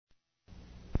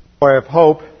I have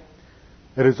hope.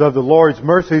 It is of the Lord's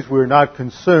mercies we are not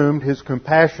consumed. His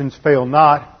compassions fail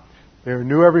not. They are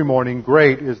new every morning.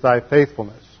 Great is thy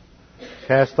faithfulness.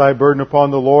 Cast thy burden upon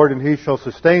the Lord, and He shall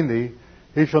sustain thee.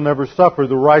 He shall never suffer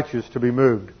the righteous to be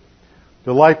moved.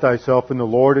 Delight thyself in the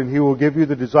Lord, and He will give you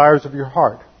the desires of your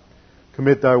heart.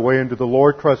 Commit thy way unto the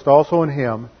Lord. Trust also in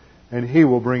Him, and He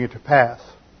will bring it to pass.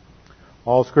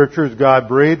 All Scripture is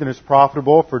God-breathed and is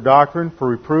profitable for doctrine, for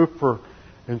reproof, for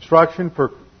instruction,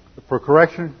 for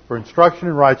correction, for instruction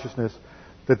in righteousness,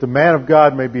 that the man of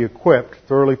God may be equipped,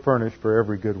 thoroughly furnished for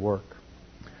every good work.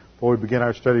 Before we begin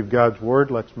our study of God's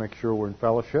Word, let's make sure we're in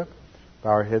fellowship. Bow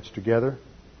our heads together.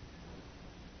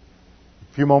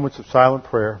 A few moments of silent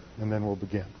prayer, and then we'll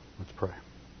begin. Let's pray.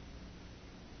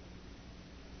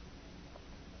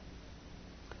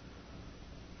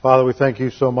 Father, we thank You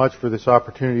so much for this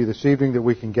opportunity this evening that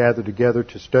we can gather together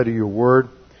to study Your Word.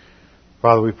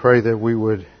 Father, we pray that we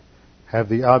would have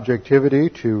the objectivity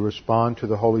to respond to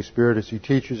the Holy Spirit as He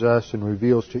teaches us and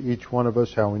reveals to each one of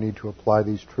us how we need to apply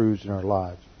these truths in our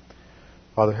lives.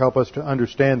 Father, help us to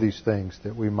understand these things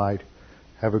that we might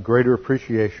have a greater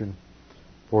appreciation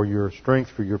for Your strength,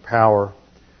 for Your power,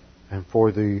 and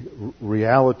for the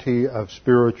reality of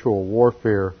spiritual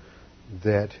warfare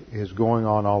that is going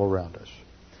on all around us.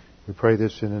 We pray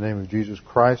this in the name of Jesus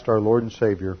Christ, our Lord and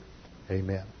Savior.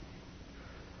 Amen.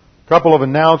 A couple of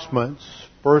announcements.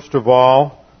 First of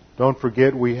all, don't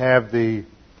forget we have the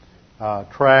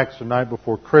tracts the night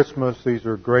before Christmas. These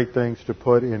are great things to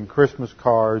put in Christmas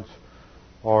cards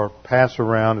or pass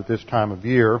around at this time of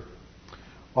year.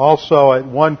 Also, at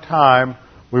one time,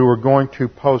 we were going to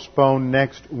postpone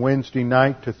next Wednesday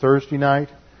night to Thursday night,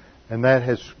 and that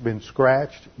has been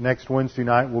scratched. Next Wednesday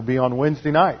night will be on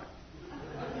Wednesday night.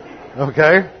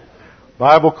 Okay?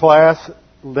 Bible class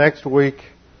next week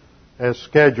as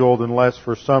scheduled, unless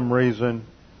for some reason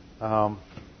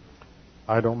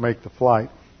I don't make the flight.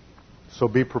 So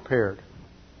be prepared.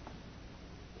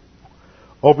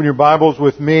 Open your Bibles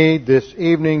with me this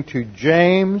evening to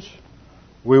James.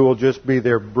 We will just be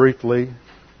there briefly.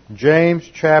 James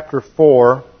chapter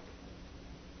 4,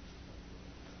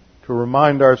 to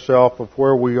remind ourselves of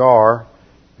where we are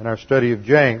in our study of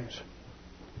James.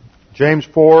 James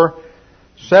 4,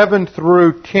 7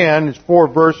 through 10 is 4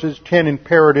 verses, 10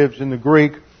 imperatives in the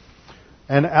Greek,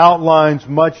 and outlines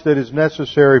much that is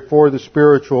necessary for the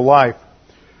spiritual life.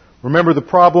 Remember, the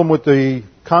problem with the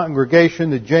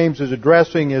congregation that James is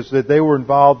addressing is that they were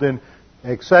involved in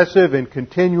excessive and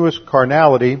continuous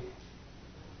carnality.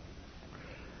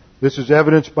 This is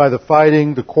evidenced by the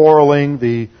fighting, the quarreling,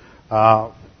 the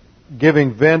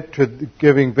giving vent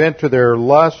to their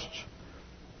lusts.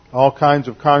 All kinds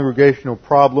of congregational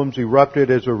problems erupted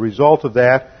as a result of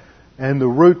that. And the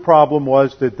root problem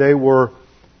was that they were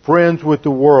friends with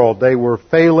the world. They were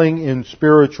failing in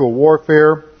spiritual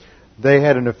warfare. They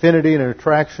had an affinity and an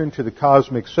attraction to the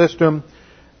cosmic system.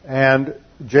 And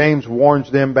James warns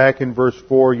them back in verse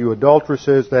 4, "You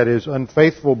adulteresses," that is,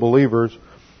 unfaithful believers,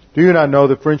 "do you not know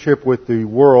that friendship with the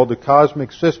world, the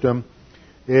cosmic system,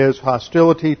 is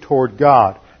hostility toward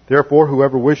God? Therefore,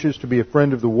 whoever wishes to be a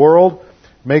friend of the world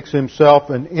makes himself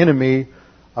an enemy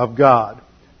of God."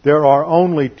 There are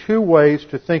only two ways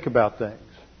to think about things.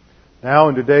 Now,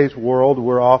 in today's world,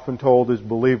 we're often told as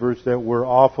believers that we're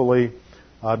awfully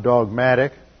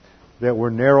dogmatic, that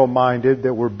we're narrow-minded,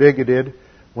 that we're bigoted.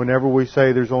 Whenever we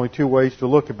say there's only two ways to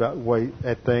look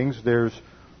at things, there's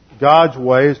God's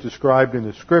way as described in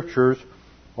the Scriptures,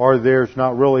 or there's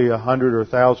not really 100 or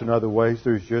 1,000 other ways.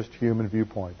 There's just human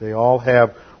viewpoint. They all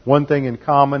have one thing in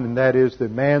common, and that is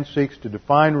that man seeks to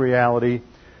define reality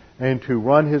and to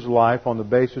run his life on the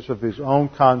basis of his own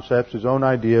concepts, his own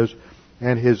ideas,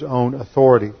 and his own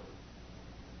authority.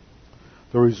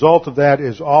 The result of that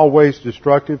is always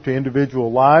destructive to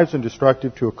individual lives and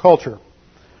destructive to a culture.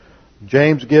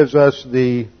 James gives us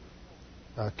the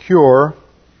cure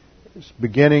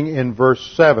beginning in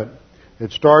verse 7.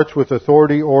 It starts with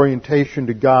authority orientation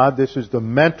to God. This is the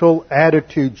mental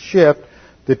attitude shift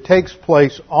that takes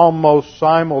place almost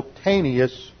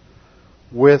simultaneous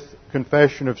with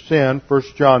confession of sin,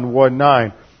 1 John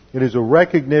 1:9. It is a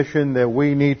recognition that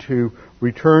we need to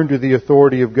return to the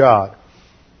authority of God.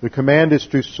 The command is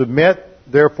to submit,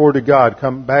 therefore, to God,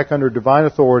 come back under divine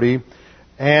authority,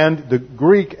 and the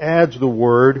Greek adds the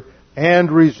word,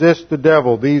 and resist the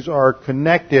devil. These are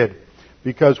connected,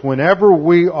 because whenever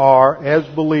we are, as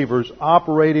believers,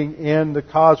 operating in the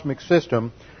cosmic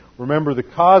system, remember, the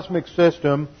cosmic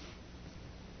system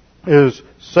is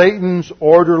Satan's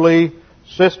orderly,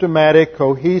 systematic,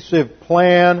 cohesive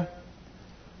plan,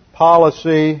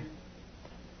 policy,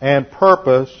 and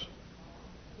purpose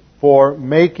for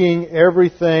making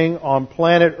everything on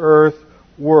planet Earth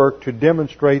work to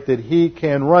demonstrate that He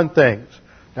can run things.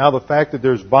 Now, the fact that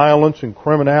there's violence and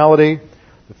criminality,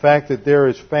 the fact that there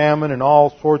is famine and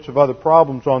all sorts of other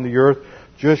problems on the earth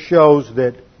just shows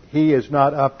that He is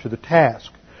not up to the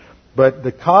task. But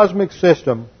the cosmic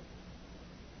system,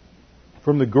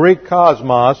 from the Greek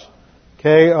cosmos,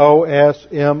 K-O-S-M-O-S,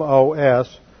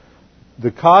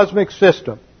 the cosmic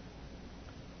system,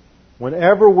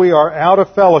 whenever we are out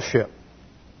of fellowship,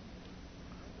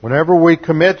 whenever we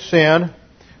commit sin,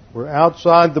 we're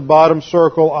outside the bottom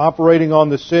circle operating on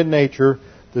the sin nature.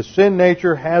 The sin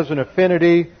nature has an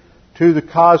affinity to the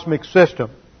cosmic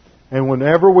system. And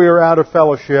whenever we are out of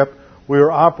fellowship, we are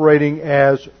operating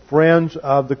as friends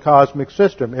of the cosmic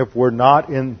system. If we're not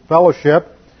in fellowship,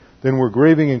 then we're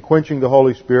grieving and quenching the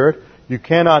Holy Spirit. You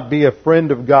cannot be a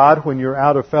friend of God when you're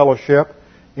out of fellowship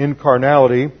in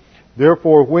carnality.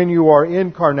 Therefore, when you are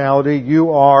in carnality,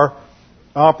 you are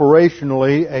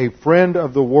operationally a friend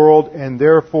of the world and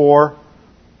therefore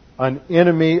an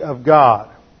enemy of God.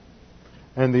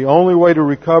 And the only way to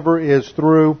recover is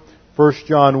through 1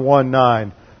 John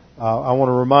 1:9. I want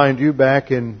to remind you,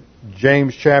 back in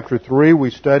James chapter 3,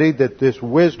 we studied that this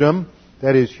wisdom,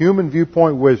 that is human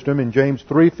viewpoint wisdom, in James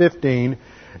 3:15,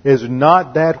 is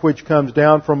not that which comes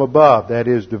down from above, that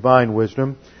is divine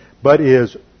wisdom, but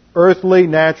is earthly,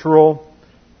 natural,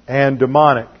 and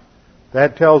demonic.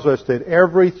 That tells us that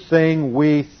everything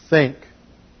we think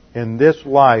in this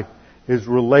life is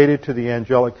related to the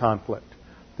angelic conflict.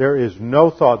 There is no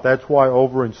thought. That's why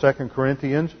over in 2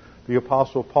 Corinthians, the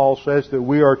Apostle Paul says that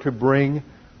we are to bring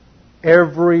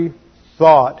every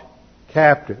thought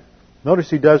captive. Notice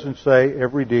he doesn't say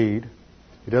every deed.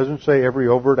 He doesn't say every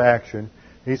overt action.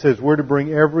 He says we're to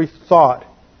bring every thought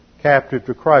captive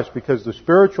to Christ, because the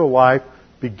spiritual life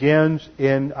begins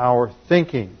in our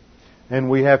thinking. And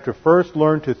we have to first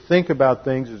learn to think about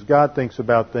things as God thinks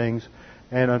about things.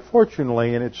 And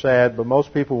unfortunately, and it's sad, but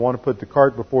most people want to put the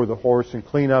cart before the horse and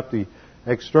clean up the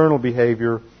external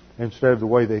behavior instead of the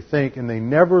way they think, and they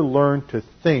never learn to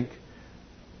think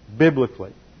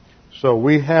biblically. So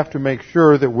we have to make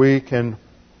sure that we can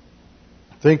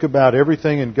think about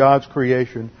everything in God's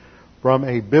creation from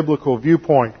a biblical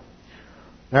viewpoint.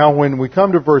 Now, when we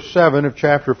come to verse 7 of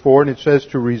chapter 4, and it says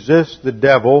to resist the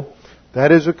devil,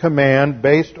 that is a command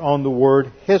based on the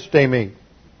word histemi.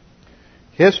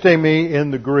 Histemi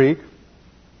in the Greek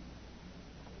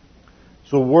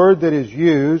is a word that is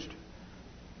used,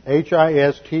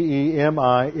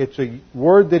 H-I-S-T-E-M-I. It's a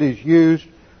word that is used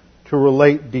to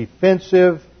relate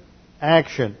defensive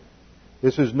action.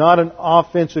 This is not an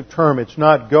offensive term. It's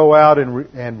not go out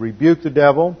and rebuke the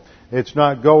devil. It's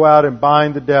not go out and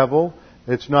bind the devil.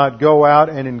 It's not go out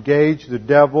and engage the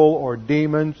devil or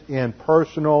demons in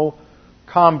personal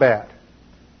combat,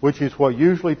 which is what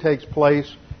usually takes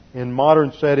place in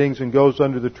modern settings and goes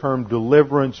under the term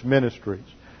deliverance ministries.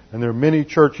 And there are many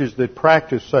churches that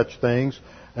practice such things,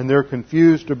 and they're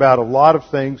confused about a lot of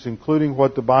things, including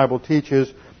what the Bible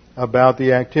teaches about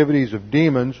the activities of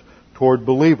demons toward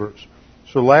believers.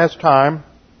 So last time,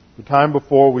 the time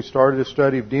before, we started a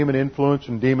study of demon influence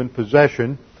and demon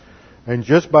possession. And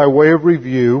just by way of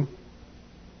review,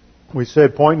 we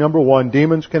said point number 1,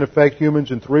 demons can affect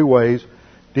humans in 3 ways: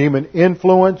 demon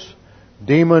influence,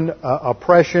 demon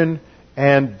oppression,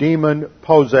 and demon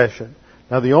possession.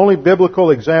 Now, the only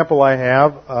biblical example I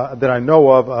have that I know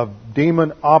of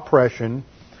demon oppression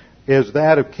is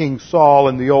that of King Saul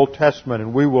in the Old Testament,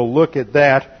 and we will look at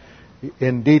that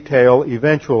in detail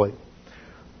eventually.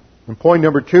 And point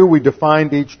number 2, we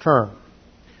defined each term.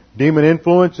 Demon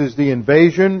influence is the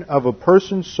invasion of a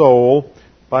person's soul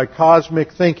by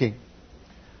cosmic thinking.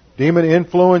 Demon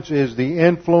influence is the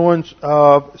influence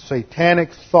of satanic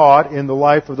thought in the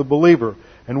life of the believer.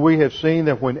 And we have seen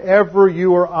that whenever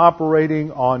you are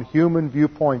operating on human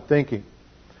viewpoint thinking,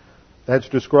 that's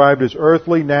described as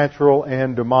earthly, natural,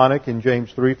 and demonic in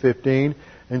James 3:15.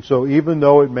 And so even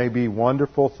though it may be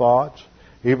wonderful thoughts,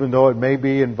 even though it may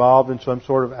be involved in some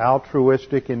sort of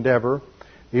altruistic endeavor,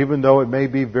 even though it may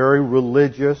be very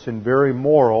religious and very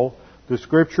moral, the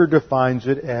Scripture defines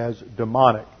it as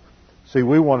demonic. See,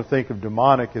 we want to think of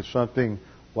demonic as something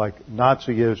like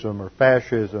Nazism or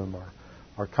fascism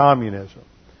or communism.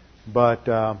 But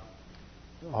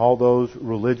all those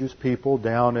religious people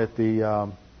down at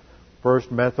the First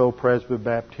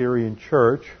Metho-Presbyterian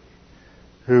Church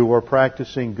who are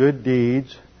practicing good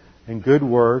deeds and good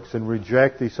works and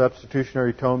reject the substitutionary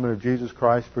atonement of Jesus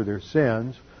Christ for their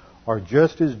sins are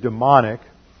just as demonic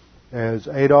as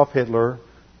Adolf Hitler,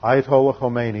 Ayatollah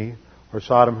Khomeini, or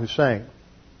Saddam Hussein.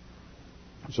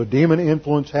 So demon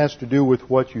influence has to do with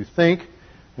what you think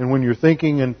And when you're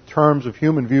thinking in terms of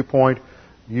human viewpoint,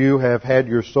 you have had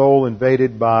your soul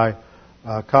invaded by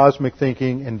cosmic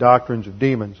thinking and doctrines of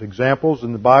demons. Examples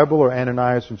in the Bible are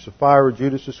Ananias and Sapphira,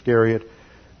 Judas Iscariot,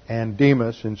 and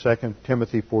Demas in 2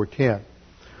 Timothy 4:10.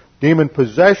 Demon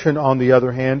possession, on the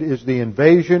other hand, is the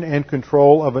invasion and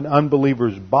control of an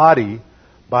unbeliever's body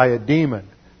by a demon.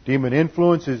 Demon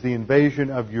influence is the invasion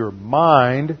of your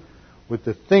mind with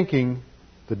the thinking,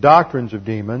 the doctrines of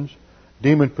demons.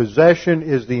 Demon possession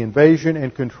is the invasion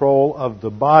and control of the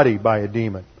body by a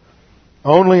demon.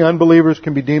 Only unbelievers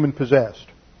can be demon possessed.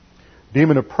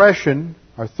 Demon oppression,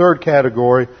 our third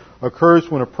category, occurs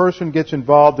when a person gets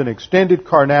involved in extended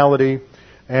carnality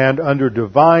and under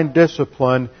divine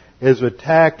discipline is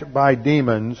attacked by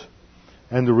demons,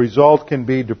 and the result can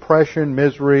be depression,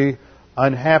 misery,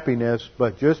 unhappiness.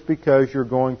 But just because you're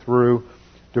going through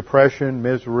depression,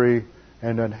 misery,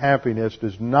 and unhappiness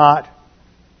does not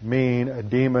mean a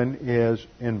demon is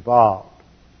involved.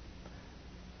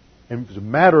 And as a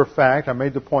matter of fact, I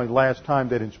made the point last time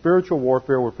that in spiritual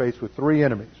warfare we're faced with three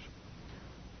enemies: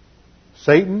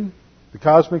 Satan, the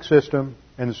cosmic system,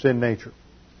 and the sin nature.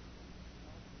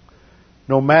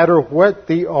 No matter what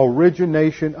the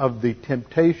origination of the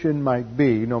temptation might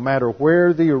be, no matter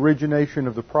where the origination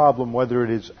of the problem, whether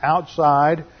it is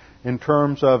outside in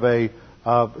terms of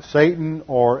Satan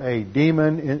or a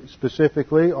demon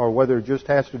specifically, or whether it just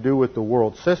has to do with the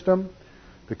world system,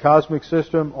 the cosmic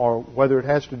system, or whether it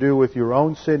has to do with your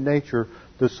own sin nature,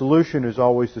 the solution is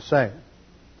always the same.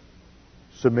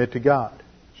 Submit to God.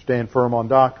 Stand firm on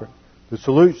doctrine. The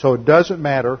solution, so it doesn't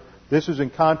matter. This is in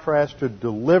contrast to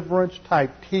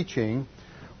deliverance-type teaching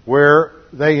where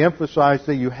they emphasize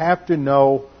that you have to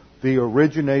know the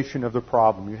origination of the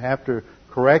problem. You have to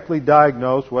correctly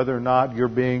diagnose whether or not you're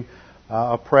being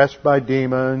oppressed by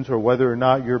demons or whether or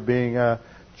not you're being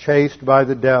chased by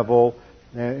the devil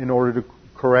in order to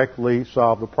correctly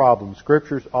solve the problem.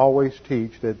 Scriptures always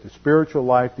teach that the spiritual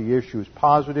life, the issue is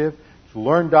positive. To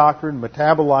learn doctrine,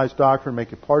 metabolize doctrine,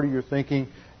 make it part of your thinking,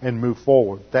 and move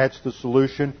forward. That's the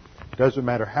solution. It doesn't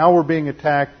matter how we're being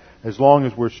attacked, as long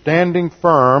as we're standing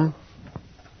firm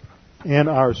in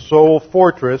our soul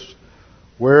fortress,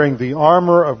 wearing the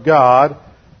armor of God.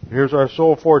 Here's our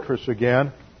soul fortress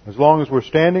again. As long as we're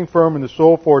standing firm in the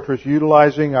soul fortress,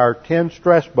 utilizing our 10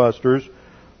 stress busters: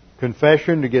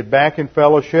 confession to get back in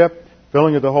fellowship,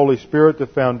 filling of the Holy Spirit, the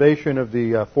foundation of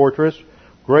the fortress,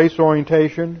 grace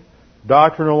orientation,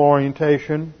 doctrinal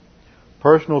orientation,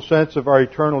 personal sense of our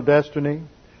eternal destiny,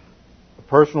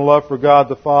 personal love for God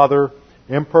the Father,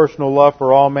 impersonal love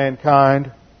for all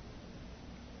mankind,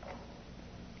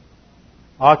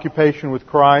 occupation with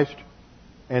Christ,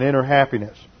 and inner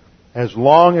happiness. As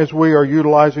long as we are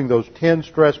utilizing those 10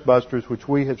 stress busters which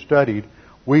we have studied,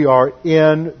 we are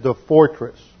in the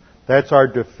fortress. That's our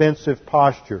defensive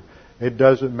posture. It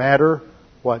doesn't matter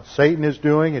what Satan is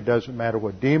doing. It doesn't matter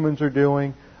what demons are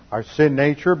doing. Our sin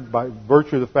nature, by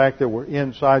virtue of the fact that we're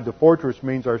inside the fortress,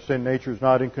 means our sin nature is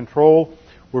not in control.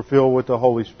 We're filled with the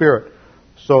Holy Spirit.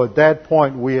 So at that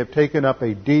point, we have taken up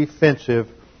a defensive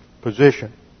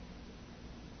position.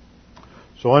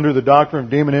 So under the doctrine of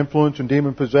demon influence and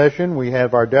demon possession, we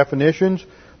have our definitions.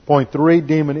 Point 3,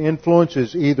 demon influence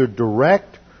is either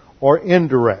direct or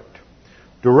indirect.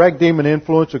 Direct demon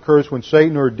influence occurs when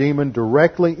Satan or a demon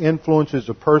directly influences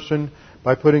a person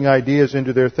by putting ideas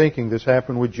into their thinking. This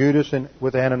happened with Judas and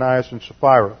with Ananias and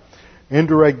Sapphira.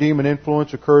 Indirect demon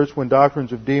influence occurs when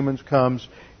doctrines of demons comes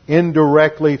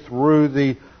indirectly through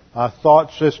the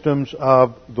thought systems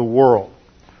of the world.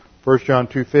 1 John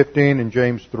 2:15 and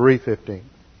James 3:15.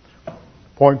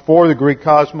 Point 4, the Greek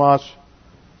cosmos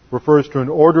refers to an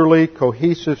orderly,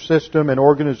 cohesive system and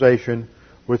organization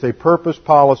with a purpose,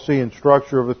 policy, and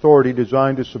structure of authority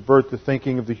designed to subvert the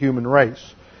thinking of the human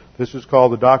race. This is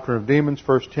called the doctrine of demons,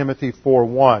 1 Timothy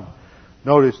 4:1.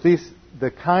 Notice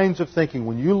the kinds of thinking.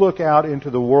 When you look out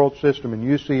into the world system and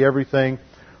you see everything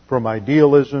from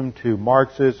idealism to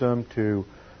Marxism to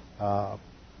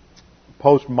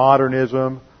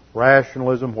postmodernism,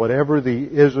 rationalism, whatever the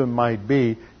ism might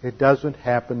be, it doesn't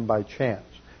happen by chance.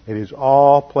 It is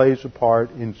all plays a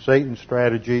part in Satan's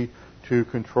strategy to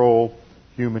control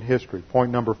human history.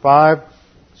 Point number 5,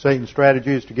 Satan's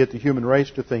strategy is to get the human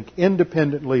race to think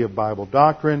independently of Bible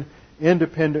doctrine,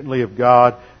 independently of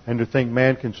God, and to think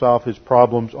man can solve his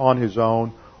problems on his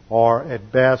own, or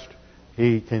at best,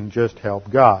 he can just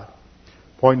help God.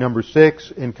 Point number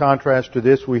 6, in contrast to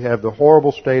this, we have the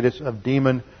horrible status of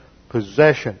demon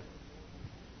possession.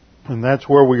 And that's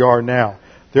where we are now.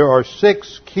 There are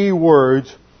 6 key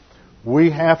words we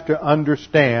have to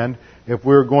understand if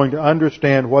we're going to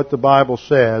understand what the Bible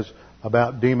says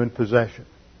about demon possession.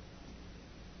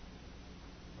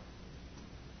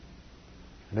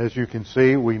 And as you can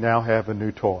see, we now have a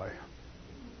new toy.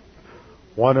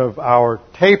 One of our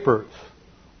tapers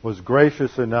was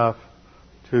gracious enough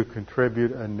to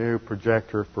contribute a new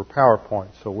projector for PowerPoint.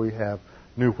 So we have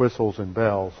new whistles and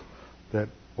bells that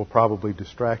will probably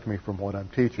distract me from what I'm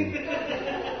teaching.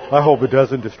 I hope it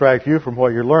doesn't distract you from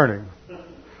what you're learning,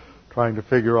 trying to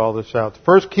figure all this out. The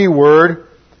first key word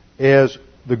is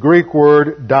the Greek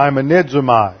word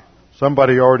daimonizomai.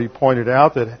 Somebody already pointed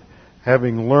out that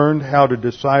having learned how to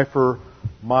decipher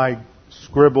my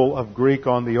scribble of Greek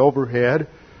on the overhead,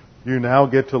 you now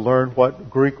get to learn what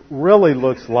Greek really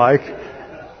looks like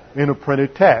in a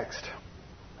printed text.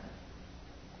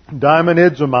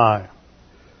 Daimonizomai.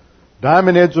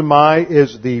 Daimonizomai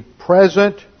is the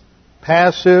present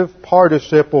passive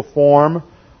participle form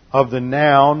of the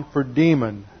noun for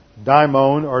demon,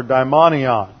 daimon or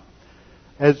daimonion.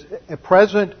 As a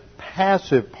present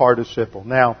passive participle.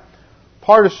 Now,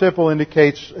 participle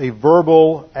indicates a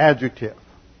verbal adjective.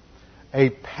 A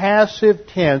passive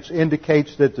tense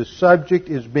indicates that the subject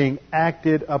is being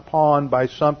acted upon by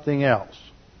something else.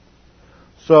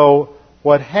 So,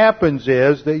 what happens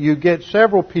is that you get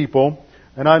several people,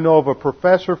 and I know of a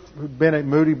professor who'd been at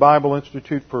Moody Bible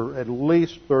Institute for at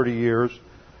least 30 years,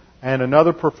 and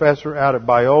another professor out at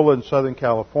Biola in Southern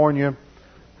California,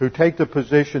 who take the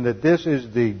position that this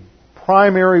is the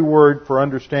primary word for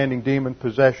understanding demon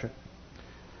possession.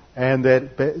 And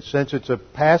that since it's a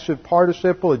passive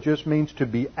participle, it just means to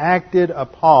be acted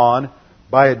upon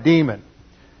by a demon.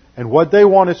 And what they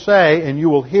want to say, and you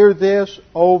will hear this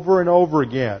over and over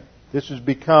again, this has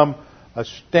become a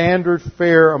standard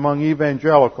fare among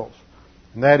evangelicals,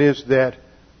 and that is that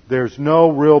there's no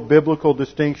real biblical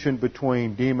distinction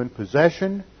between demon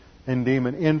possession and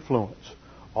demon influence.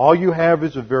 All you have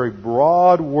is a very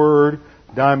broad word,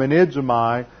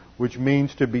 daimonizomai, which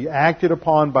means to be acted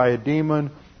upon by a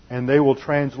demon, and they will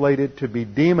translate it to be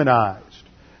demonized.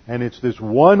 And it's this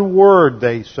one word,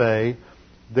 they say,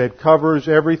 that covers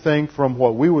everything from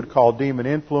what we would call demon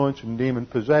influence and demon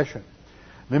possession.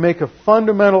 They make a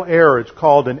fundamental error. It's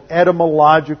called an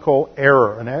etymological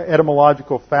error, an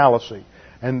etymological fallacy.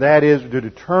 And that is to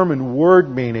determine word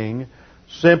meaning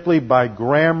simply by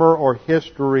grammar or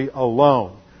history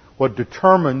alone.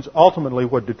 Ultimately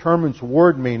what determines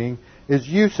word meaning is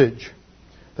usage.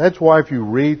 That's why if you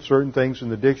read certain things in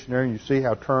the dictionary and you see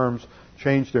how terms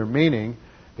change their meaning,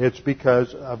 it's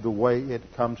because of the way it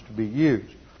comes to be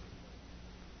used.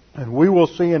 And we will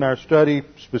see in our study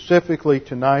specifically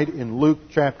tonight in Luke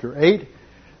chapter 8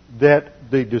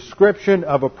 that the description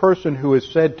of a person who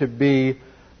is said to be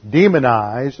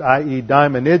demonized, i.e.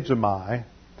 daimonizomai,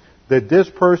 that this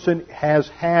person has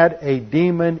had a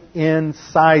demon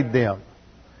inside them,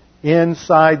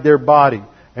 inside their body.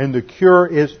 And the cure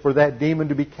is for that demon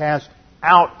to be cast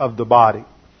out of the body.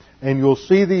 And you'll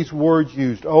see these words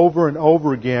used over and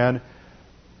over again,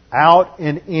 out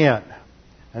and in.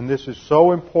 And this is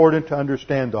so important to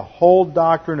understand the whole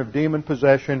doctrine of demon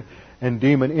possession and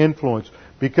demon influence.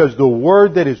 Because the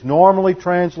word that is normally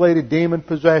translated demon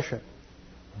possession,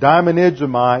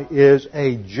 daimonizomai, is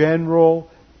a general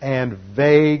and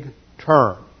vague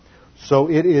term. So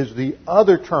it is the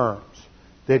other terms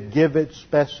that give it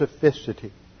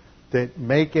specificity, that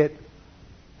make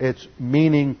its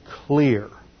meaning clear.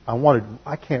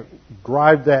 I can't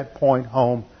drive that point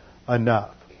home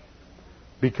enough.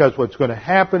 Because what's going to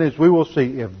happen is we will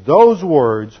see if those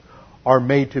words are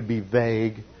made to be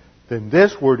vague, then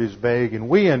this word is vague and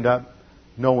we end up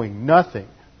knowing nothing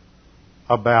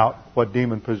about what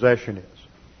demon possession is.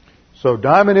 So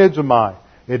daimonizomai,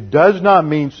 it does not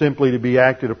mean simply to be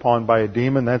acted upon by a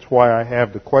demon. That's why I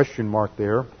have the question mark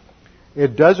there.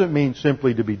 It doesn't mean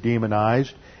simply to be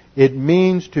demonized. It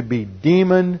means to be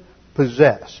demon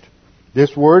possessed.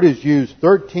 This word is used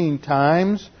 13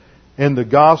 times in the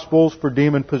Gospels for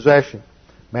demon possession.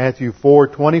 Matthew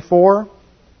 4:24,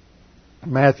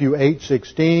 Matthew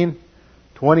 8:16,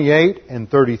 28 and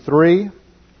 33,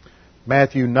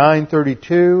 Matthew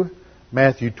 9:32,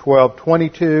 Matthew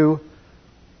 12:22,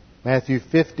 Matthew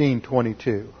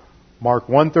 15:22, Mark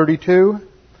 1:32,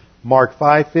 Mark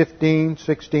 5:15,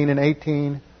 16 and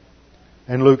 18,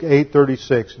 and Luke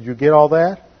 8:36. Did you get all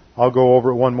that? I'll go over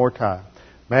it one more time.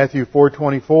 Matthew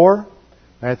 4:24,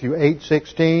 Matthew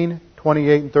 8:16,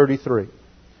 28 and 33.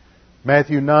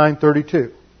 Matthew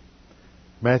 9:32.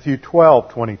 Matthew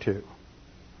 12:22.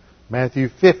 Matthew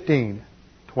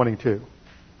 15:22.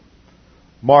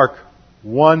 Mark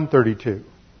 1:32.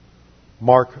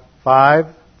 Mark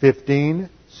 5:15,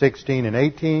 16 and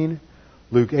 18.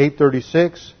 Luke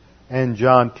 8:36 and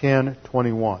John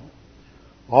 10:21.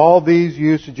 All these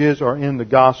usages are in the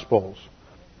Gospels.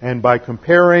 And by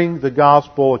comparing the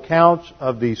gospel accounts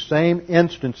of these same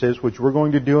instances, which we're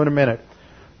going to do in a minute,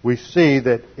 we see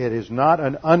that it is not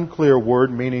an unclear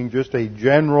word, meaning just a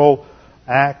general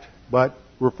act, but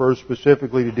refers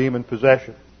specifically to demon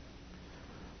possession.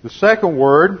 The second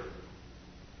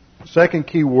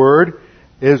key word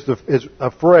is a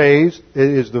phrase. It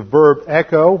is the verb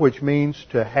echo, which means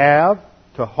to have,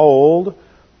 to hold,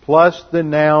 plus the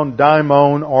noun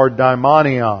daimon or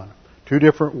daimonion. Two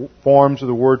different forms of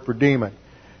the word for demon.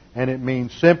 And it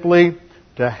means simply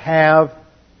to have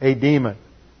a demon.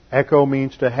 Echo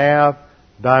means to have,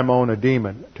 daimon a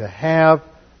demon. To have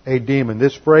a demon.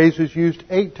 This phrase is used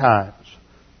 8 times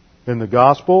in the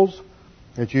Gospels.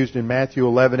 It's used in Matthew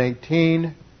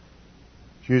 11:18.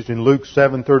 It's used in Luke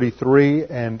 7:33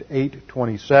 and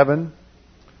 8:27.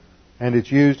 And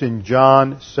it's used in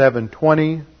John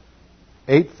 7:20,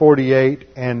 8:48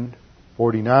 and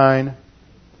 49.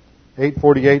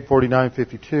 8:48, 49,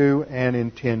 52, and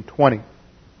in 10:20.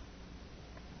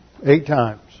 8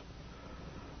 times.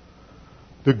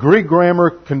 The Greek grammar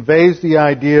conveys the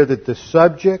idea that the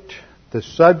subject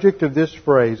of this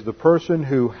phrase, the person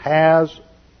who's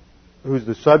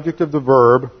the subject of the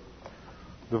verb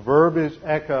is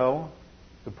echo,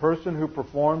 the person who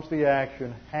performs the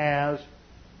action has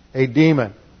a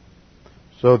demon.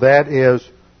 So that is,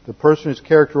 the person is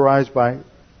characterized by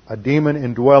a demon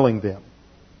indwelling them.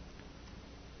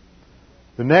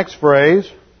 The next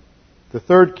phrase, the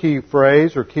third key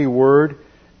phrase or key word,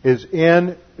 is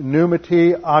in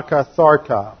pneumati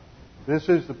akatharta. This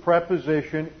is the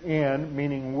preposition in,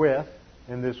 meaning with,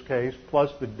 in this case,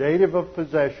 plus the dative of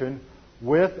possession,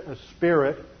 with a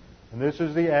spirit, and this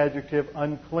is the adjective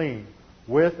unclean,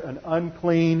 with an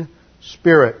unclean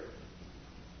spirit.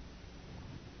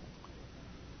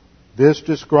 This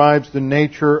describes the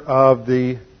nature of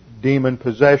the demon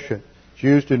possession. It's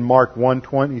used in Mark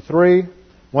 1:23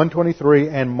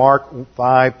 and Mark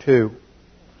 5:2.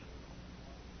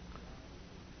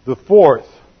 The fourth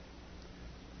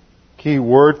key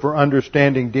word for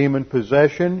understanding demon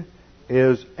possession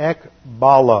is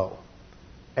ekbalo.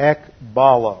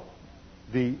 Ekbalo.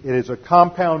 It is a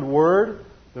compound word.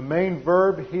 The main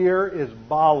verb here is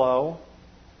balo,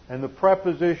 and the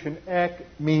preposition ek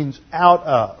means out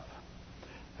of.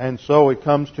 And so it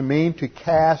comes to mean to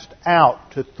cast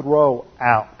out, to throw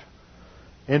out.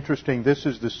 Interesting, this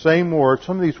is the same word.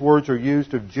 Some of these words are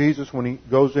used of Jesus when he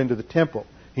goes into the temple.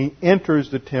 He enters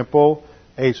the temple,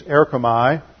 eis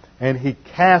erchomai, and he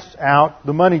casts out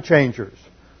the money changers.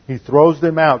 He throws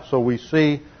them out. So we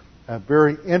see a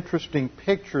very interesting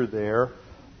picture there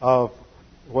of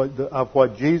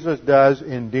what Jesus does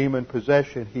in demon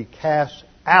possession. He casts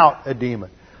out a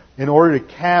demon. In order to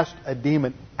cast a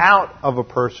demon out of a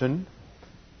person,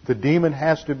 the demon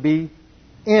has to be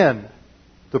in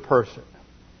the person.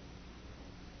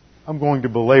 I'm going to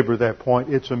belabor that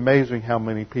point. It's amazing how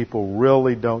many people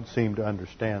really don't seem to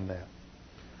understand that.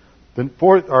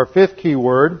 Our fifth key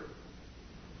word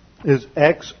is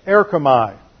ex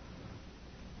erchomai.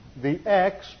 The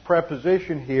ex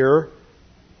preposition here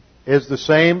is the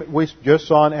same we just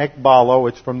saw in ekbalo.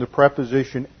 It's from the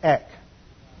preposition ek.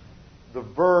 The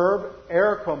verb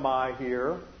erchomai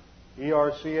here,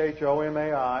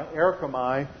 E-R-C-H-O-M-A-I,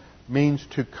 erchomai, means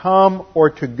to come or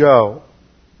to go.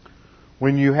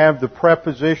 When you have the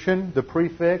preposition, the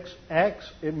prefix ex,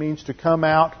 it means to come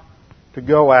out, to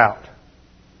go out.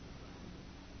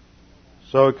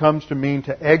 So it comes to mean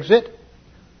to exit,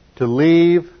 to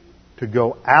leave, to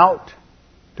go out,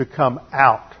 to come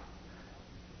out.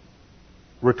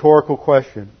 Rhetorical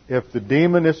question. If the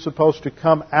demon is supposed to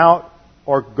come out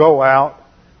or go out,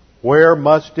 where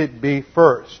must it be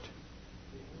first?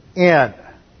 In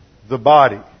the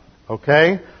body.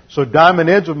 Okay? So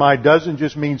daimonizomai doesn't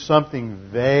just mean something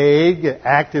vague,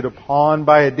 acted upon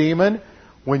by a demon.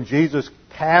 When Jesus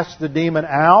casts the demon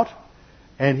out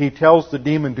and he tells the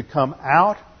demon to come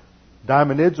out,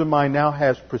 daimonizomai now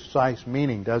has precise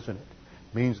meaning, doesn't it?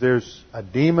 It means there's a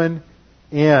demon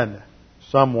in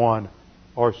someone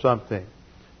or something.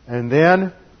 And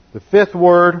then the fifth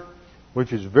word,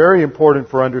 which is very important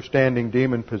for understanding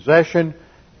demon possession,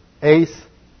 eis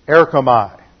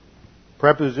erchomai.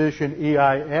 Preposition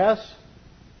EIS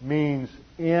means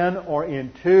in or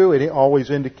into. It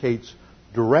always indicates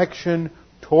direction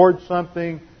towards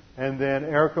something. And then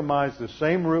erchomai is the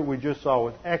same root we just saw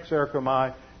with ex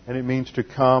erchomai, and it means to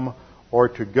come or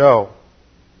to go.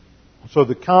 So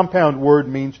the compound word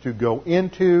means to go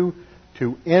into,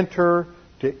 to enter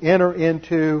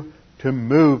into, to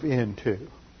move into.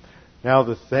 Now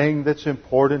the thing that's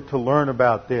important to learn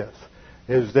about this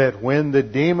is that when the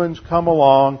demons come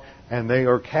along and they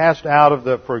are cast out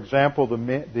of for example, the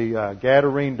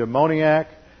Gadarene demoniac,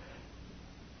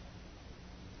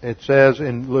 it says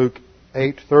in Luke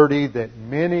 8:30 that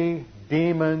many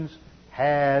demons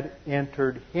had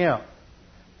entered him.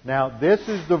 Now, this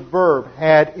is the verb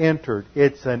had entered.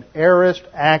 It's an aorist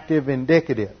active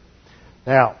indicative.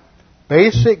 Now,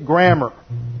 basic grammar.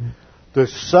 The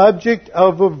subject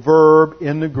of a verb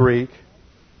in the Greek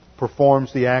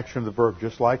performs the action of the verb,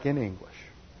 just like in English.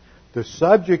 The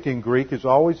subject in Greek is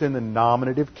always in the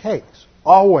nominative case.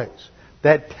 Always.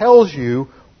 That tells you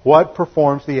what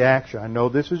performs the action. I know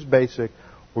this is basic.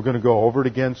 We're going to go over it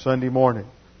again Sunday morning.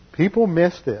 People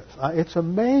miss this. It's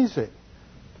amazing.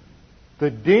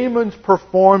 The demons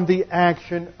perform the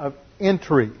action of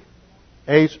entry,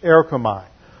 eis erchomai.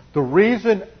 The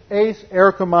reason eis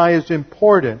erchomai is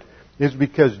important is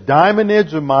because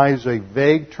daimonizomai is a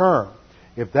vague term.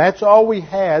 If that's all we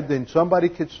had, then somebody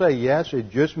could say, yes,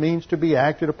 it just means to be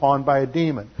acted upon by a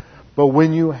demon. But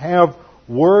when you have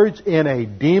words in a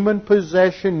demon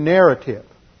possession narrative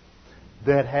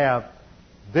that have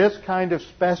this kind of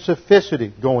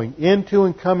specificity going into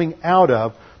and coming out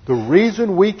of, the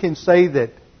reason we can say that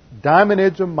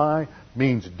daimonizomai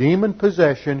means demon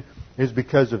possession is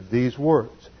because of these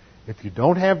words. If you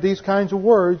don't have these kinds of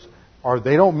words, or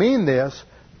they don't mean this,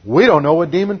 we don't know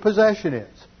what demon possession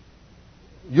is.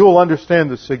 You'll understand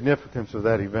the significance of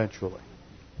that eventually.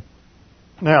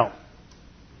 Now,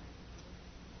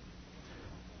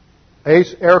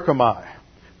 eis erchomai.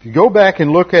 If you go back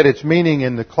and look at its meaning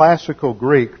in the classical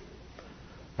Greek,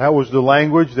 that was the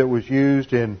language that was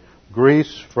used in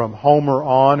Greece from Homer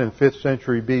on in 5th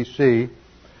century BC.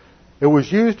 It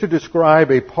was used to describe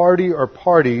a party or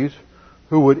parties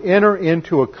who would enter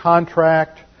into a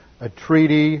contract, a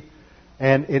treaty,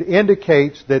 and it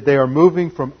indicates that they are moving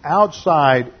from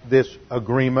outside this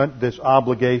agreement, this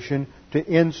obligation, to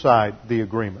inside the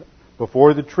agreement.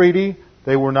 Before the treaty,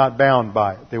 they were not bound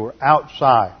by it. They were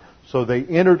outside. So they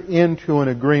entered into an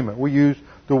agreement. We use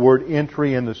the word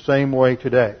entry in the same way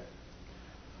today.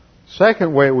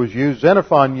 Second way it was used,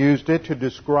 Xenophon used it to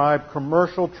describe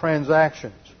commercial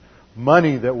transactions.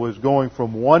 Money that was going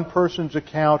from one person's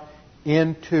account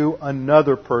into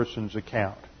another person's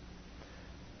account.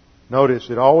 Notice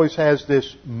it always has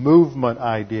this movement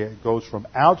idea. It goes from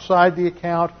outside the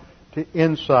account to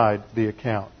inside the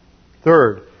account.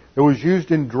 Third, it was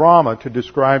used in drama to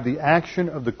describe the action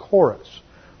of the chorus,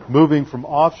 moving from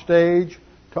off stage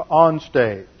to on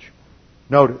stage.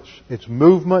 Notice, it's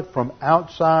movement from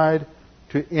outside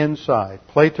to inside.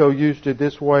 Plato used it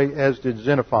this way, as did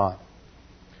Xenophon.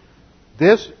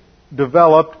 This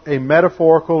developed a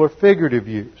metaphorical or figurative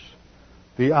use.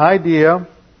 The idea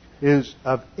is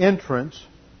of entrance,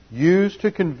 used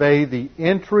to convey the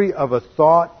entry of a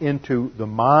thought into the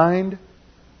mind,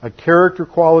 a character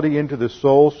quality into the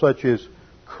soul, such as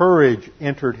courage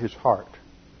entered his heart,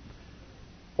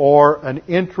 or an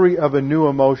entry of a new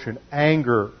emotion,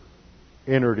 anger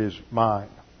entered his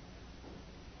mind.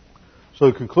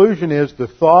 So the conclusion is the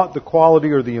thought, the quality,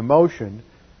 or the emotion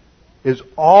is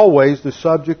always the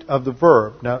subject of the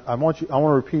verb. Now, I want to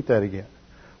repeat that again.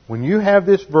 When you have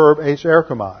this verb, eis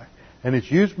erchomai, and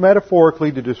it's used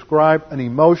metaphorically to describe an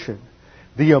emotion,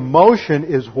 the emotion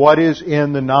is what is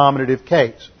in the nominative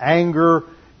case. Anger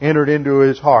entered into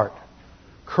his heart.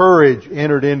 Courage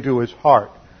entered into his heart.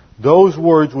 Those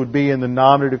words would be in the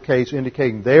nominative case,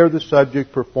 indicating they are the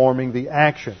subject performing the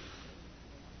action.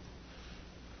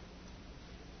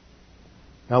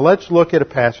 Now let's look at a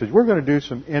passage. We're going to do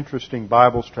some interesting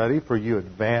Bible study for you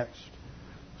advanced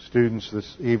students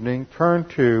this evening. We're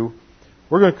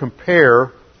going to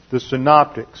compare the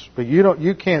synoptics. But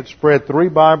you can't spread 3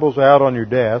 Bibles out on your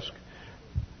desk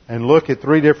and look at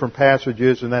 3 different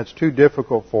passages, and that's too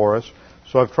difficult for us.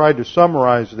 So I've tried to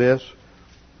summarize this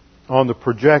on the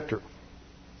projector.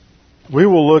 We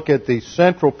will look at the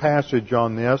central passage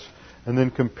on this and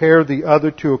then compare the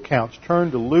other 2 accounts.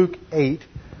 Turn to Luke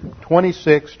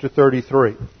 8:26 to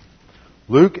 33.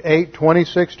 Luke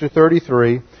 8:26 to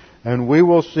 33, and we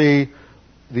will see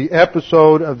the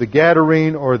episode of the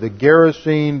Gadarene or the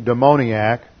Gerasene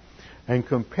demoniac and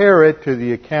compare it to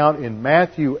the account in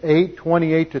Matthew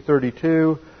 8:28 to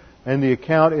 32 and the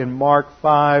account in Mark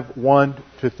 5:1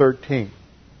 to 13.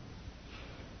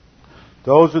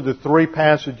 Those are the 3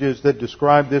 passages that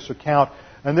describe this account,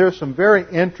 and there are some very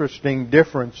interesting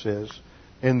differences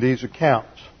in these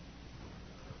accounts.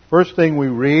 First thing we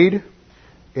read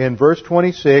in verse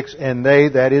 26, and they,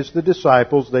 that is the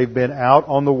disciples, they've been out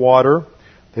on the water,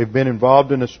 they've been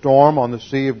involved in a storm on the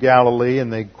Sea of Galilee,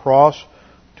 and they cross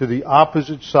to the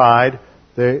opposite side.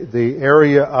 The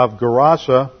area of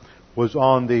Gerasa was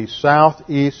on the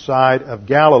southeast side of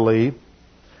Galilee,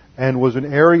 and was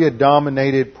an area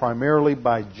dominated primarily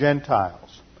by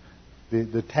Gentiles.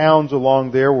 The towns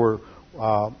along there were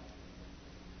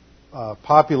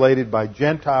populated by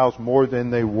Gentiles more than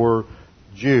they were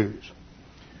Jews.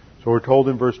 So we're told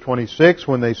in verse 26,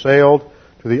 when they sailed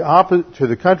to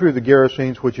the country of the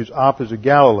Gerasenes, which is opposite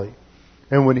Galilee.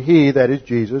 And when he, that is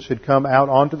Jesus, had come out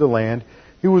onto the land,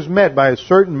 he was met by a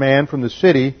certain man from the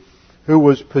city who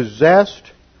was possessed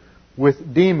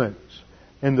with demons.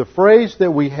 And the phrase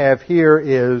that we have here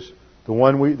is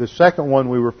the second one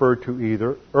we referred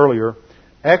to earlier,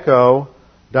 echo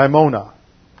daimona.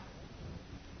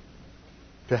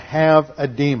 To have a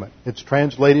demon. It's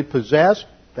translated possessed,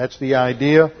 that's the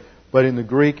idea, but in the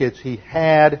Greek it's he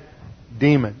had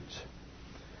demons.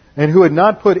 And who had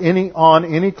not put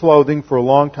on any clothing for a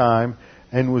long time,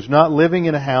 and was not living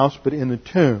in a house but in the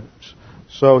tombs.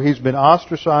 So he's been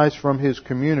ostracized from his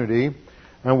community,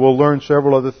 and we'll learn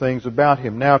several other things about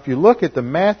him. Now, if you look at the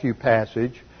Matthew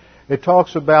passage, it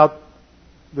talks about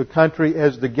the country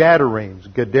as the Gadarenes.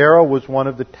 Gadara was one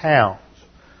of the towns.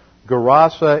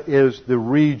 Gerasa is the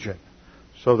region.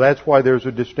 So that's why there's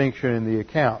a distinction in the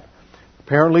account.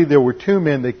 Apparently there were two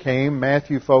men that came.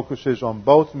 Matthew focuses on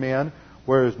both men,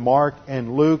 whereas Mark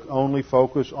and Luke only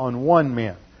focus on one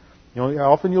man.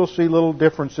 Often you'll see little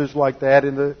differences like that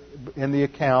in the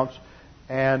accounts,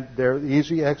 and there are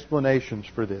easy explanations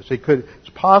for this. It's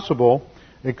possible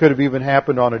it could have even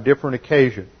happened on a different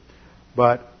occasion.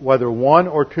 But whether one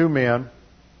or two men,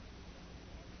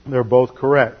 they're both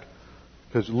correct.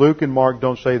 Because Luke and Mark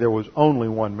don't say there was only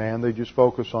one man, they just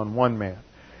focus on one man.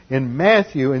 In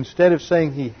Matthew, instead of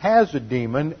saying he has a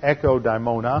demon, echo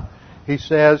daimona, he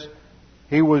says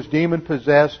he was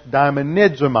demon-possessed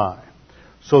daimonizomai.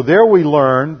 So there we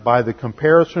learn, by the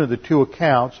comparison of the two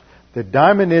accounts, that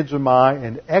daimonizomai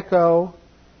and echo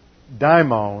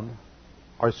daimon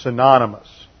are synonymous.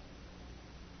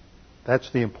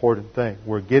 That's the important thing.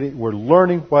 We're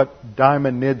learning what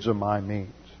daimonizomai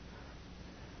means.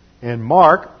 In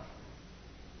Mark,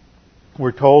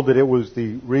 we're told that it was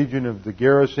the region of the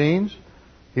Gerasenes.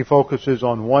 He focuses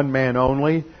on one man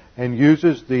only and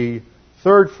uses the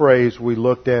third phrase we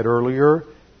looked at earlier,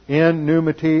 in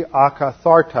pneumati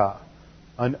akatharta,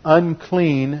 an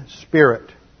unclean spirit.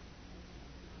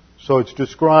 So it's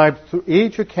described,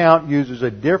 each account uses a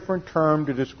different term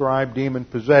to describe demon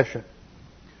possession.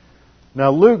 Now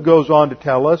Luke goes on to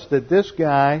tell us that this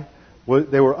guy,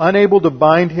 they were unable to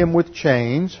bind him with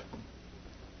chains,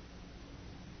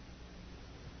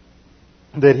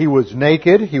 that he was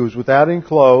naked, he was without any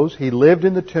clothes, he lived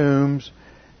in the tombs,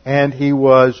 and he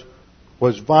was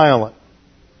violent.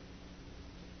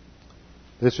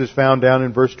 This is found down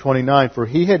in verse 29. For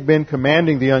he had been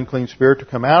commanding the unclean spirit to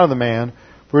come out of the man,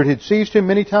 for it had seized him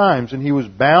many times, and he was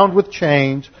bound with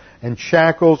chains and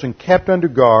shackles and kept under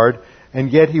guard,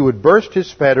 and yet he would burst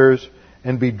his fetters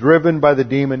and be driven by the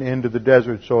demon into the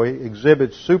desert. So he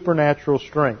exhibits supernatural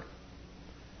strength.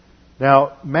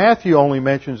 Now, Matthew only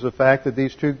mentions the fact that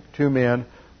these two men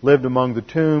lived among the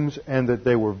tombs and that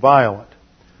they were violent.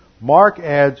 Mark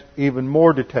adds even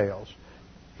more details.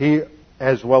 He,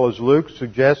 as well as Luke,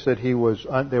 suggests that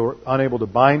they were unable to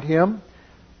bind him.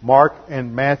 Mark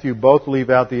and Matthew both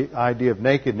leave out the idea of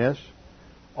nakedness.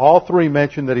 All three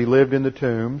mention that he lived in the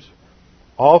tombs.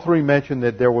 All three mention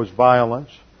that there was violence.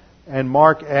 And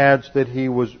Mark adds that he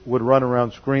would run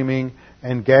around screaming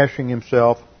and gashing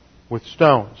himself with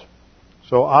stones.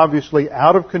 So obviously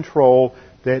out of control,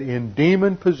 that in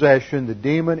demon possession, the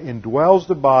demon indwells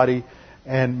the body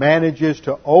and manages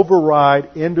to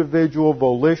override individual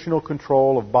volitional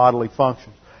control of bodily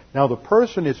functions. Now the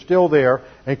person is still there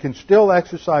and can still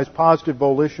exercise positive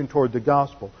volition toward the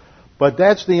gospel, but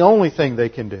that's the only thing they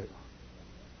can do.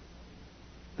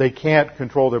 They can't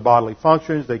control their bodily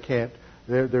functions. They can't.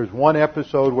 There's one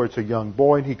episode where it's a young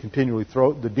boy and he continually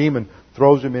the demon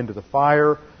throws him into the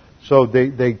fire. So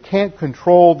they can't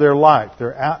control their life.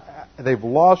 They've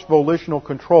lost volitional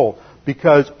control,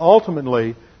 because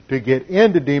ultimately, to get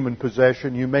into demon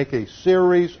possession, you make a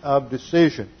series of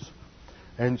decisions,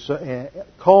 and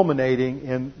culminating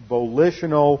in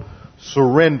volitional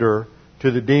surrender to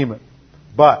the demon.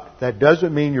 But that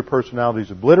doesn't mean your personality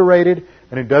is obliterated,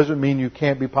 and it doesn't mean you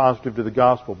can't be positive to the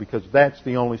gospel, because that's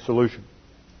the only solution.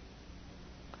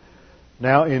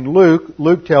 Now in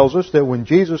Luke tells us that when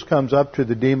Jesus comes up to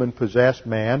the demon-possessed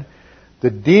man,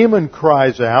 the demon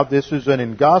cries out. This is an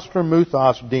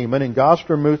engastromuthos demon.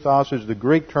 Engastromuthos is the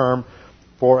Greek term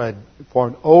for an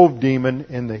ov demon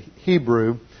in the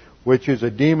Hebrew, which is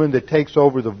a demon that takes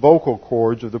over the vocal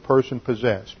cords of the person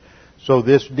possessed. So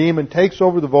this demon takes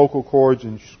over the vocal cords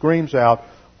and screams out,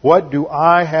 "What do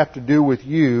I have to do with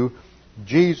you,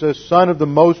 Jesus, Son of the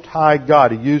Most High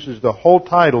God?" He uses the whole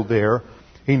title there.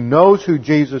 He knows who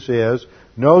Jesus is,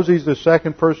 knows He's the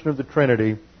second person of the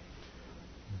Trinity,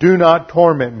 do not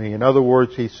torment me. In other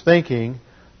words, he's thinking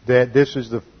that this is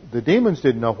the demons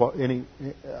didn't know what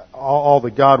all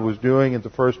that God was doing at the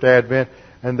first advent,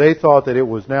 and they thought that it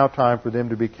was now time for them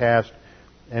to be cast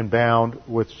and bound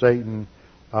with Satan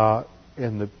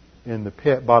in the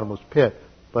pit, bottomless pit.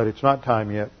 But it's not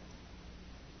time yet.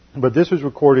 But this is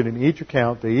recorded in each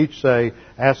account. They each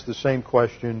ask the same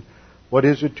question: what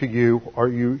is it to you? Are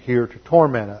you here to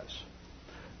torment us?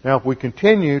 Now, if we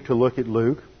continue to look at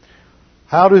Luke,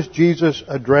 how does Jesus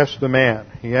address the man?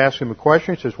 He asks him a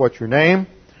question. He says, "What's your name?"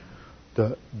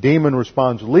 The demon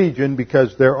responds, "Legion,"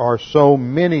 because there are so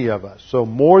many of us. So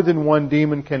more than one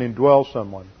demon can indwell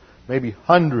someone. Maybe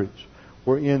hundreds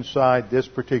were inside this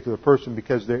particular person,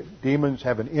 because the demons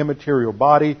have an immaterial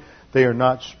body. They are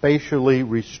not spatially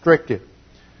restricted.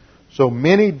 So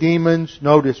many demons,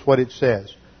 notice what it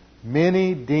says.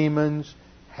 Many demons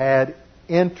had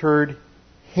entered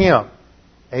him,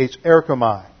 eis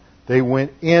erchomai. They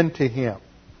went into him.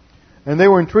 And they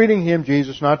were entreating him,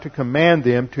 Jesus, not to command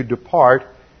them to depart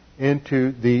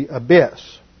into the abyss.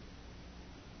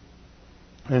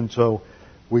 And so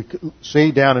we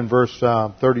see down in verse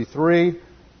 33,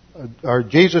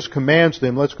 Jesus commands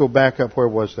them. Let's go back up. Where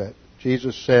was that?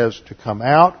 Jesus says to come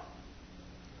out.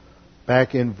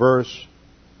 Back in verse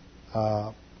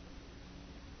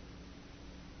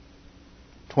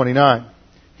 29.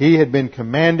 He had been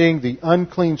commanding the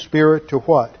unclean spirit to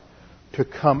what? To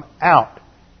come out.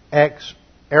 Ex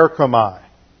erchomai.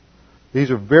 These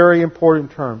are very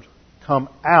important terms. Come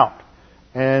out.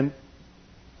 And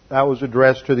that was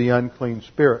addressed to the unclean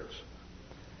spirits.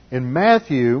 In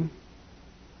Matthew,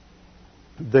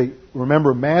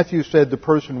 remember Matthew said the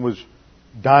person was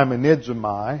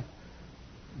daimonidzomai,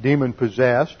 demon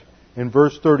possessed. In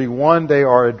verse 31, they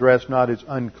are addressed not as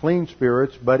unclean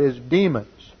spirits, but as demons.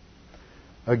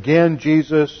 Again,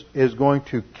 Jesus is going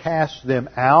to cast them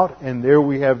out, and there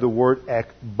we have the word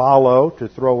ekbalo, to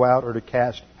throw out or to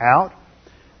cast out.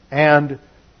 And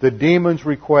the demons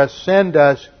request, send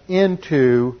us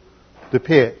into the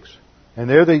pigs. And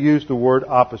there they use the word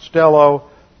apostello,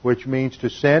 which means to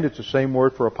send. It's the same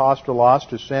word for apostolos,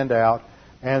 to send out.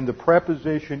 And the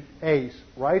preposition eis,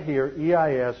 right here,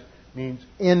 eis, means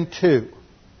into.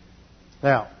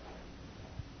 Now,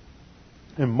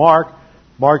 in Mark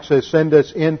says, send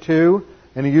us into,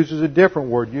 and he uses a different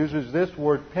word. He uses this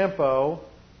word pimpo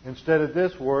instead of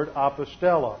this word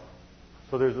apostello.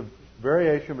 So there's a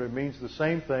variation, but it means the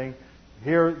same thing.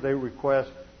 Here they request,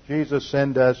 Jesus,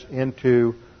 send us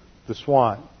into the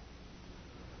swine.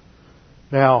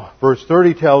 Now, verse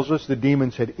 30 tells us the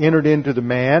demons had entered into the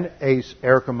man, eis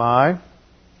erchomai.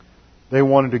 They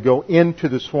wanted to go into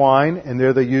the swine, and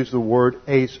there they use the word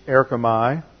eis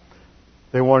erchomai.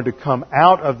 They wanted to come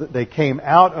out they came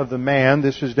out of the man.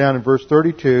 This is down in verse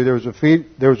 32. There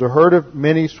was a herd of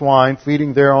many swine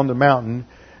feeding there on the mountain,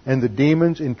 and the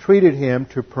demons entreated him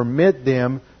to permit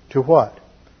them to what?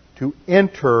 To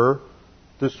enter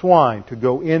the swine, to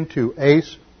go into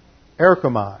eis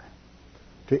erchomai,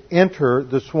 to enter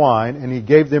the swine, and he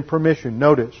gave them permission.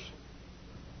 Notice,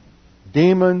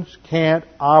 demons can't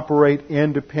operate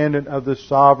independent of the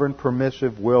sovereign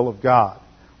permissive will of God.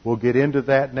 We'll get into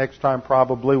that next time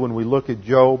probably when we look at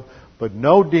Job. But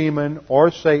no demon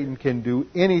or Satan can do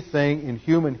anything in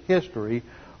human history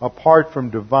apart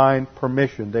from divine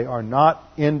permission. They are not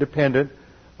independent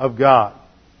of God.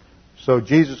 So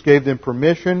Jesus gave them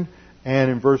permission, and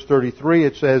in verse 33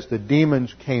 it says the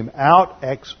demons came out,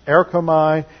 ex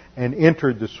erchomai, and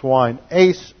entered the swine,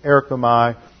 eis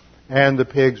erchomai, and the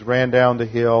pigs ran down the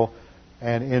hill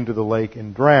and into the lake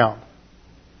and drowned.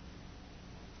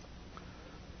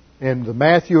 In the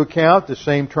Matthew account, the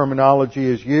same terminology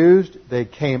is used. They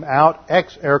came out,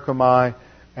 ex erchomai,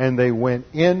 and they went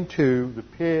into the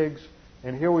pigs.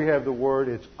 And here we have the word,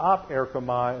 it's op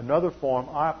erchomai, another form,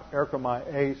 op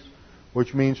erchomai eis,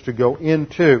 which means to go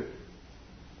into.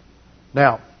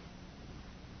 Now,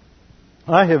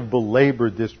 I have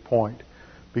belabored this point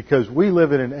because we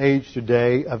live in an age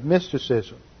today of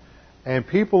mysticism. And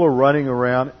people are running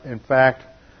around, in fact,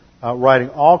 writing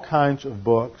all kinds of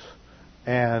books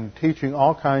and teaching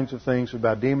all kinds of things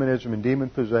about demonism and demon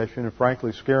possession, and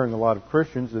frankly scaring a lot of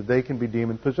Christians that they can be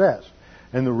demon possessed.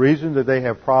 And the reason that they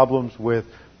have problems with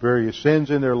various sins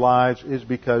in their lives is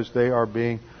because they are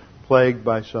being plagued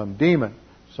by some demon,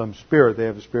 some spirit. They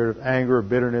have a spirit of anger or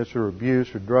bitterness or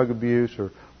abuse or drug abuse or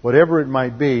whatever it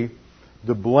might be.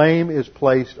 The blame is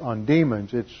placed on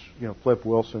demons. It's, Flip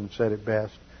Wilson said it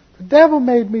best. The devil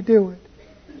made me do it.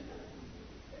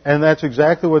 And that's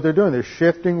exactly what they're doing. They're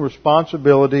shifting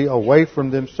responsibility away from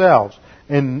themselves.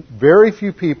 And very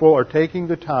few people are taking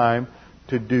the time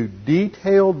to do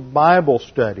detailed Bible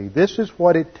study. This is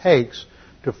what it takes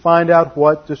to find out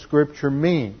what the Scripture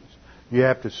means. You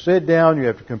have to sit down, you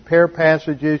have to compare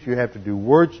passages, you have to do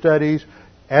word studies,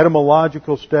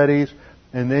 etymological studies,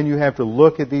 and then you have to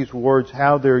look at these words,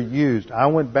 how they're used. I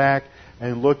went back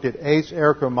and looked at eis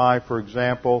erchomai, for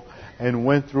example, and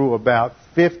went through about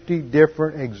 50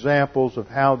 different examples of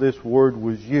how this word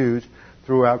was used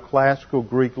throughout classical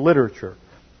Greek literature,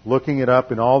 looking it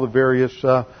up in all the various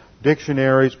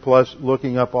dictionaries, plus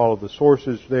looking up all of the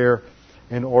sources there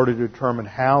in order to determine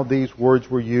how these words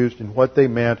were used and what they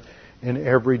meant in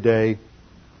everyday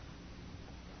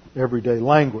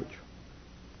language.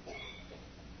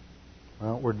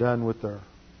 Well, we're done with our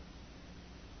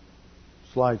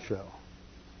slideshow.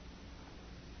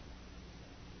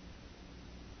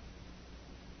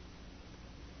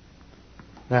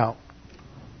 Now,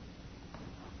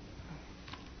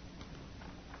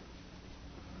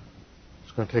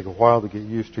 it's going to take a while to get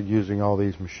used to using all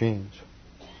these machines.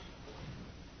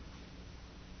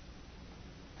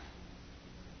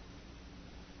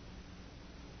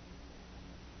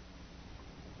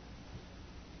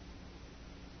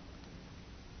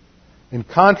 In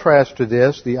contrast to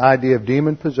this, the idea of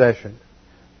demon possession.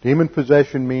 Demon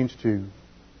possession means to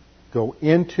go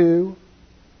into.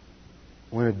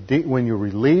 When you're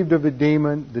relieved of a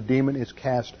demon, the demon is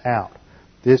cast out.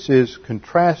 This is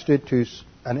contrasted to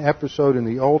an episode in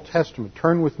the Old Testament.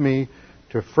 Turn with me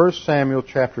to 1 Samuel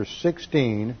chapter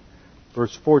 16,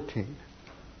 verse 14.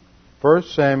 1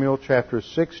 Samuel chapter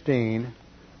 16,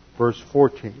 verse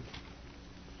 14.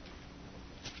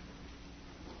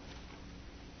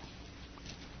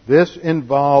 This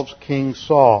involves King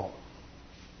Saul.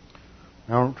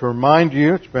 Now, to remind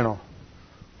you, it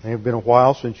may have been a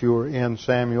while since you were in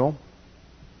Samuel.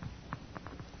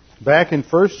 Back in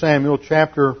 1 Samuel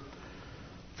chapter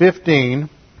 15,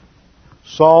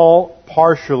 Saul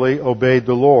partially obeyed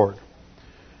the Lord.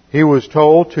 He was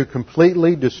told to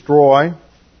completely destroy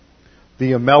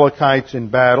the Amalekites in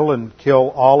battle and kill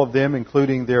all of them,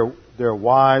 including their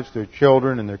wives, their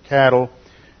children, and their cattle,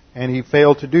 and he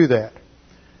failed to do that.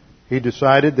 He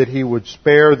decided that he would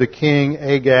spare the king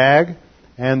Agag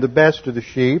and the best of the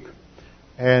sheep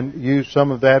and use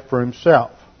some of that for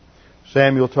himself.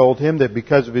 Samuel told him that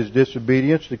because of his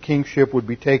disobedience, the kingship would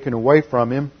be taken away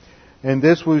from him, and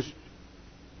this was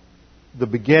the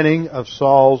beginning of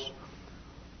Saul's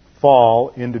fall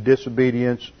into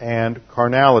disobedience and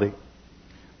carnality.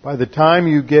 By the time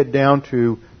you get down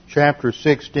to chapter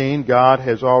 16, God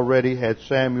has already had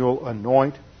Samuel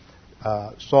anoint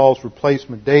Saul's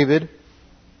replacement, David,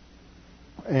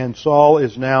 and Saul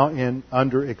is now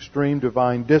under extreme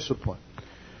divine discipline.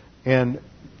 In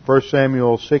 1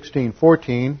 Samuel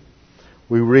 16:14,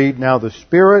 we read, "Now the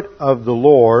Spirit of the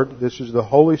Lord," this is the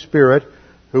Holy Spirit,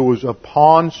 who was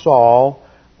upon Saul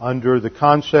under the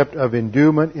concept of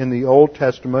endowment in the Old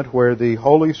Testament, where the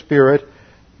Holy Spirit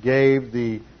gave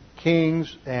the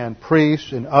kings and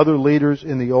priests and other leaders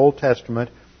in the Old Testament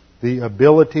the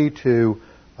ability to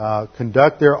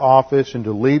conduct their office and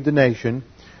to lead the nation.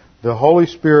 The Holy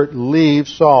Spirit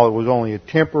leaves Saul. It was only a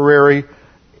temporary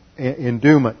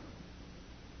endowment.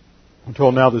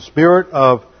 Until now the Spirit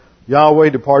of Yahweh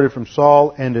departed from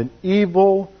Saul, and an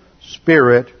evil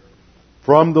spirit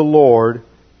from the Lord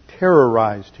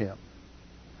terrorized him.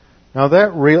 Now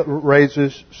that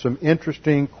raises some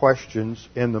interesting questions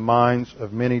in the minds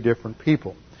of many different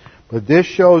people. But this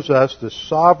shows us the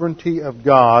sovereignty of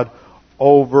God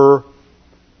over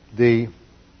the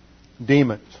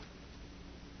demons.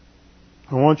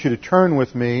 I want you to turn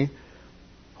with me,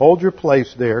 hold your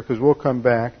place there because we'll come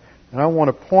back, and I want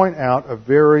to point out a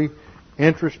very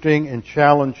interesting and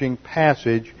challenging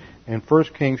passage in 1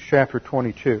 Kings chapter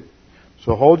 22.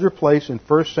 So hold your place in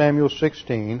 1 Samuel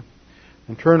 16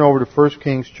 and turn over to 1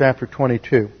 Kings chapter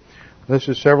 22. This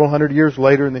is several hundred years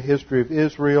later in the history of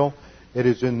Israel. It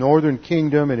is in northern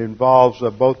kingdom. It involves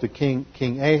both the King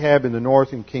Ahab in the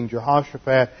north and King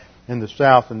Jehoshaphat in the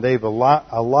south, and they've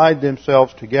allied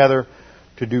themselves together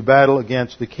to do battle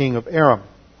against the king of Aram.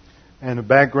 And the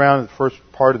background, the first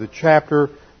part of the chapter,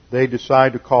 they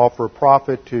decide to call for a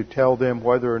prophet to tell them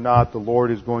whether or not the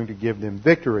Lord is going to give them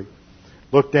victory.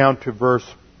 Look down to verse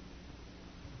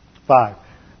 5.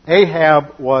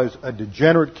 Ahab was a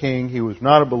degenerate king. He was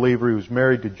not a believer. He was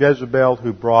married to Jezebel,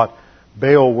 who brought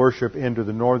Baal worship into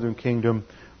the northern kingdom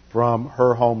from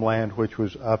her homeland, which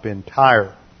was up in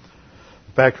Tyre.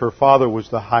 In fact, her father was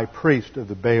the high priest of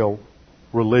the Baal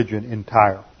religion in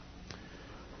Tyre.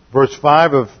 Verse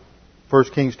 5 of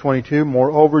 1 Kings 22,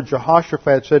 "Moreover,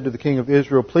 Jehoshaphat said to the king of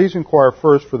Israel, 'Please inquire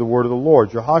first for the word of the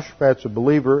Lord.'" Jehoshaphat's a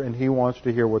believer, and he wants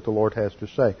to hear what the Lord has to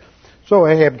say. So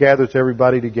Ahab gathers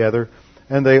everybody together,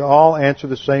 and they all answer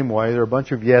the same way. They're a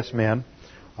bunch of yes men.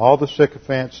 All the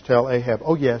sycophants tell Ahab,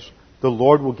 oh yes, the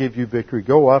Lord will give you victory.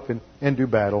 Go up and do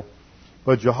battle.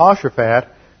 But Jehoshaphat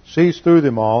sees through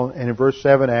them all, and in verse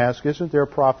 7 asks, isn't there a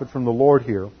prophet from the Lord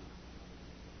here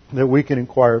that we can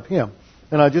inquire of him?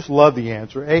 And I just love the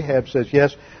answer. Ahab says,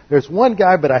 yes, there's one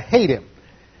guy, but I hate him.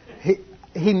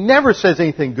 He never says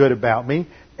anything good about me.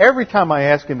 Every time I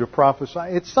ask him to prophesy,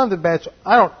 it's something bad, so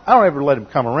I don't ever let him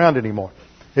come around anymore.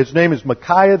 His name is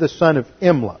Micaiah, the son of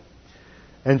Imlah.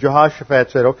 And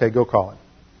Jehoshaphat said, okay, go call him.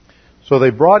 So they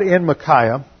brought in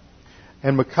Micaiah,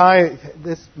 and Micaiah,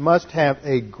 this must have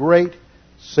a great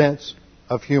sense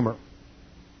of humor.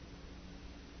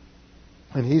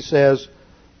 And he says,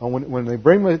 when they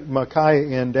bring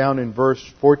Micaiah in down in verse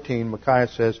 14, Micaiah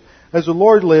says, as the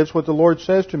Lord lives, what the Lord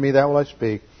says to me, that will I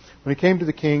speak. When he came to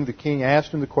the king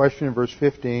asked him the question in verse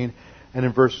 15, and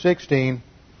in verse 16,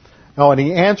 and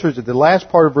he answers at the last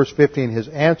part of verse 15, his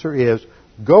answer is,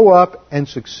 go up and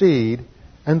succeed,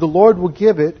 and the Lord will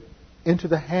give it into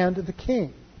the hand of the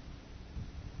king.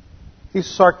 He's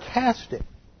sarcastic.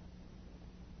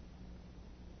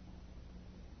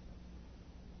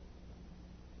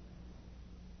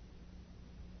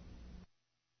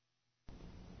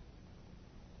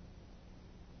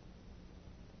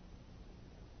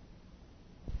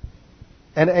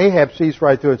 And Ahab sees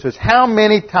right through it and says, how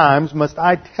many times must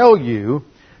I tell you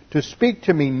to speak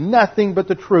to me nothing but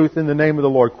the truth in the name of the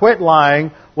Lord? Quit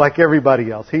lying like everybody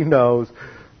else. He knows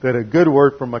that a good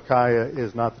word from Micaiah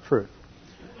is not the truth.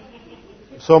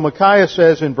 So Micaiah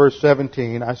says in verse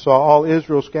 17, I saw all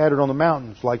Israel scattered on the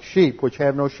mountains like sheep which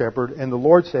have no shepherd. And the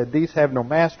Lord said, these have no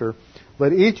master.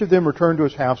 Let each of them return to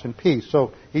his house in peace.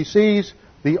 So he sees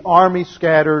the army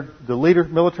scattered. The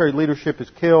military leadership is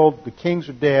killed. The kings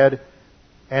are dead.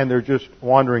 And they're just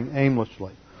wandering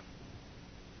aimlessly.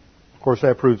 Of course,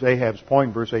 that proves Ahab's point.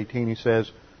 In verse 18, he says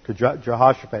to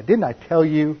Jehoshaphat, didn't I tell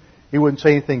you he wouldn't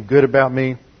say anything good about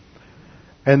me?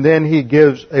 And then he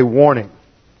gives a warning.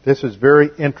 This is very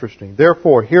interesting.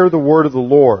 Therefore, hear the word of the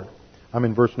Lord. I'm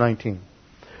in verse 19.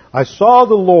 I saw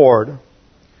the Lord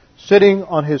sitting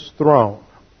on his throne,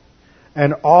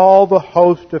 and all the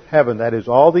host of heaven, that is,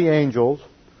 all the angels,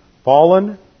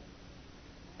 fallen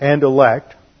and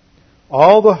elect,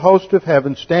 all the host of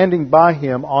heaven standing by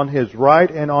him on his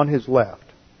right and on his left.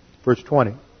 Verse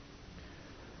 20.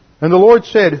 And the Lord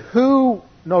said,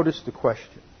 notice the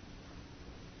question,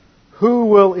 who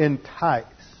will entice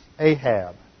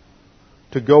Ahab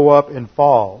to go up and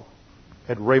fall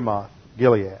at Ramoth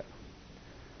Gilead?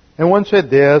 And one said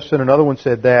this, and another one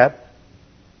said that.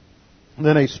 And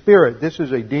then a spirit, this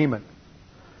is a demon,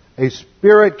 a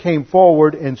spirit came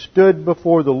forward and stood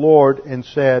before the Lord and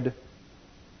said,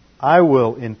 I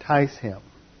will entice him.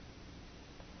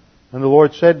 And the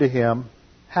Lord said to him,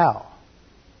 how?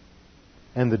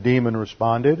 And the demon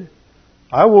responded,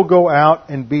 I will go out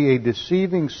and be a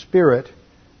deceiving spirit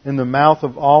in the mouth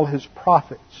of all his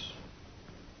prophets.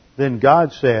 Then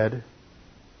God said,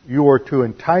 you are to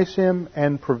entice him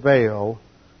and prevail.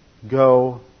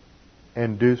 Go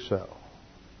and do so.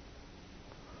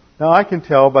 Now I can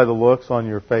tell by the looks on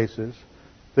your faces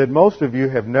that most of you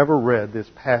have never read this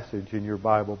passage in your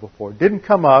Bible before. It didn't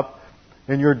come up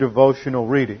in your devotional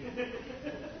reading.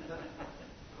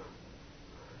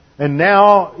 And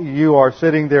now you are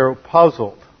sitting there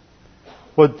puzzled.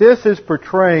 What this is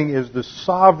portraying is the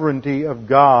sovereignty of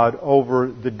God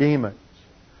over the demons.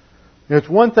 And it's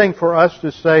one thing for us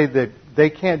to say that they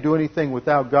can't do anything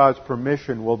without God's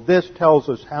permission. Well, this tells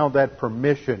us how that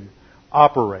permission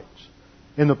operates.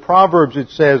 In the Proverbs it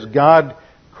says God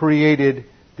created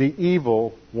the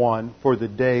evil one for the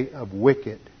day of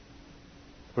wicked,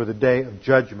 for the day of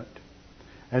judgment.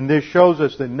 And this shows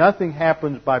us that nothing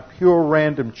happens by pure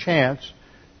random chance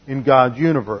in God's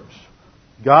universe.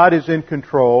 God is in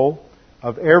control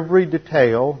of every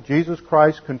detail. Jesus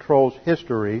Christ controls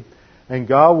history, and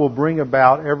God will bring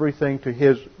about everything to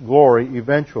His glory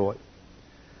eventually.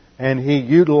 And He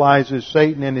utilizes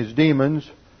Satan and his demons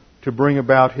to bring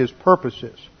about His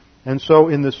purposes. And so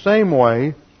in the same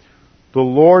way, the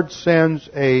Lord sends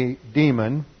a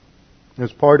demon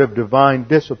as part of divine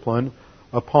discipline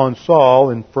upon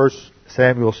Saul in 1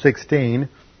 Samuel 16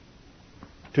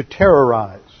 to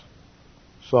terrorize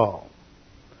Saul.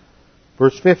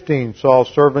 Verse 15, Saul's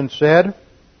servant said,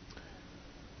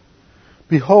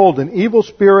 behold, an evil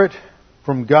spirit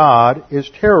from God is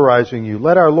terrorizing you.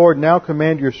 Let our Lord now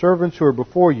command your servants who are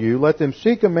before you. Let them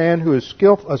seek a man who is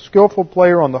a skillful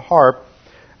player on the harp,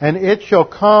 and it shall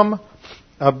come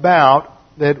about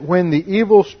that when the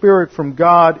evil spirit from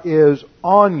God is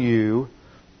on you,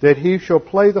 that he shall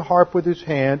play the harp with his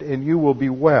hand, and you will be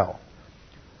well.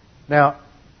 Now,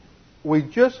 we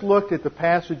just looked at the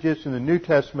passages in the New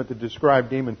Testament that describe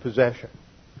demon possession.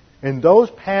 In those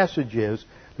passages,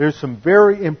 there's some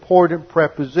very important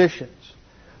prepositions.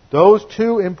 Those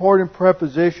two important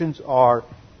prepositions are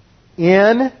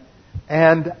in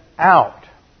and out.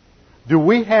 Do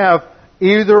we have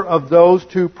either of those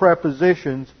two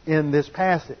prepositions in this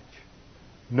passage?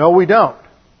 No, we don't.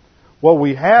 What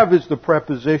we have is the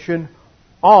preposition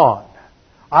on.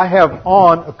 I have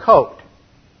on a coat.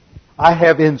 I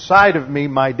have inside of me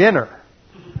my dinner.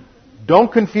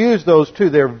 Don't confuse those two.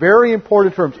 They're very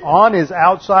important terms. On is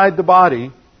outside the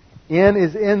body. In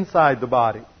is inside the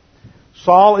body.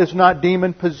 Saul is not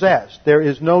demon possessed. There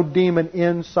is no demon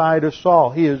inside of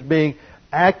Saul. He is being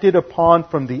acted upon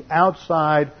from the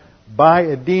outside by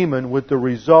a demon, with the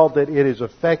result that it is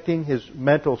affecting his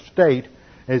mental state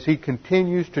as he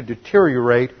continues to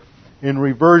deteriorate in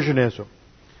reversionism.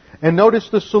 And notice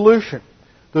the solution.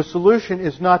 The solution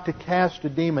is not to cast a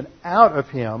demon out of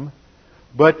him,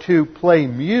 but to play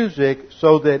music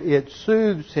so that it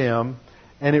soothes him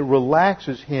and it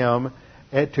relaxes him,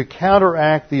 and to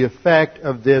counteract the effect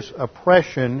of this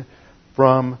oppression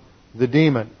from the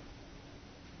demon.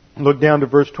 Look down to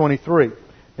verse 23.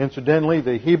 Incidentally,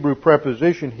 the Hebrew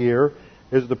preposition here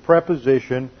is the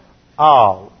preposition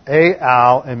al,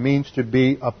 a-al, and means to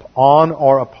be on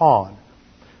or upon.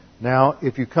 Now,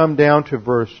 if you come down to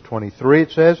verse 23,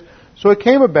 it says, "So it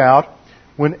came about,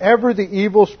 whenever the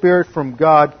evil spirit from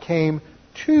God came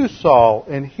to Saul,"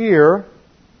 and here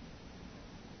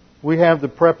we have the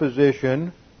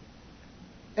preposition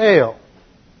el,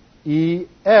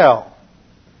 E-L.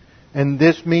 And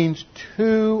this means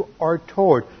to or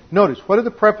toward. Notice, what are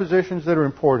the prepositions that are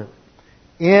important?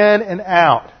 In and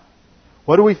out.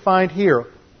 What do we find here?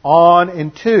 On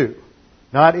and to,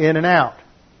 not in and out.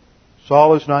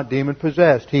 Saul is not demon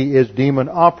possessed. He is demon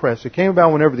oppressed. It came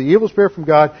about whenever the evil spirit from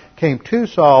God came to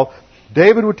Saul,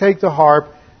 David would take the harp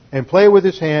and play with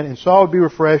his hand, and Saul would be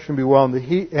refreshed and be well, and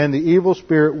the evil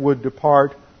spirit would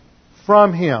depart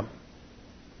from him.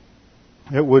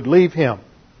 It would leave him.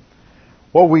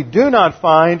 What we do not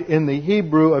find in the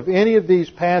Hebrew of any of these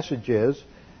passages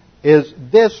is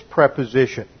this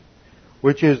preposition,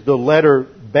 which is the letter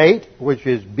bait, which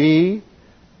is B,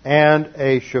 and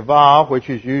a shavah, which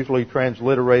is usually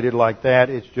transliterated like that.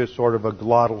 It's just sort of a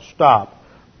glottal stop.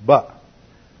 But.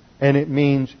 And it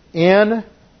means in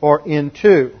or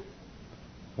into.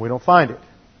 We don't find it.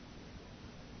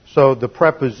 So the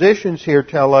prepositions here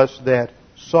tell us that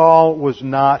Saul was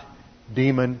not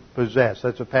demon possessed.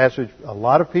 That's a passage a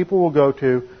lot of people will go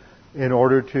to in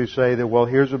order to say that, well,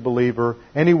 here's a believer.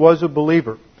 And he was a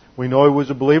believer. We know he was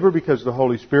a believer because the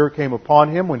Holy Spirit came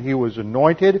upon him when he was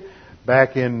anointed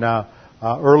back in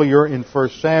earlier in 1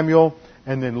 Samuel.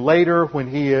 And then later when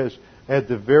he is at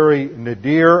the very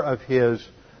nadir of his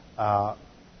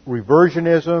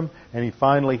reversionism, and he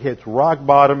finally hits rock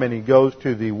bottom, and he goes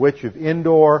to the witch of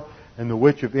Endor, and the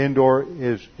witch of Endor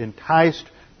is enticed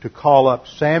to call up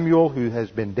Samuel, who has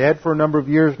been dead for a number of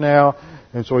years now,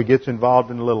 and so he gets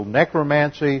involved in a little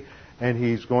necromancy, and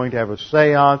he's going to have a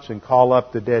seance and call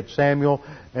up the dead Samuel,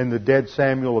 and the dead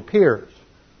Samuel appears.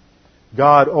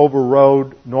 God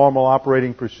overrode normal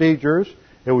operating procedures.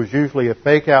 It was usually a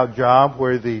fake-out job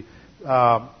where the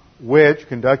witch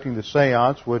conducting the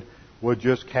seance would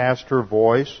just cast her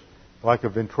voice like a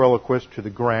ventriloquist to the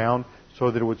ground so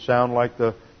that it would sound like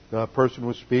the person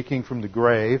was speaking from the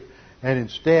grave. And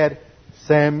instead,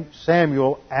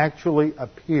 Samuel actually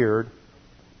appeared,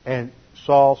 and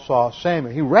Saul saw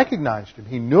Samuel. He recognized him.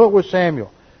 He knew it was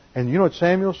Samuel. And you know what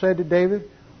Samuel said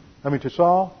to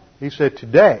Saul? He said,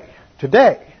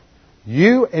 today,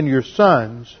 you and your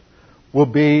sons will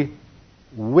be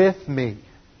with me.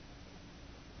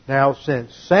 Now,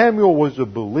 since Samuel was a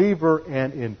believer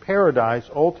and in paradise,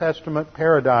 Old Testament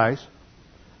paradise,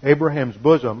 Abraham's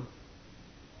bosom,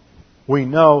 we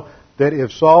know that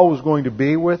if Saul was going to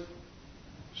be with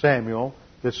Samuel,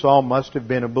 that Saul must have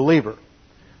been a believer.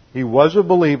 He was a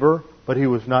believer, but he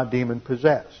was not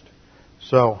demon-possessed.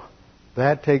 So,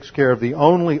 that takes care of the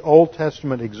only Old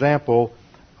Testament example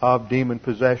of demon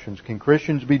possessions. Can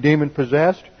Christians be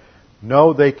demon-possessed?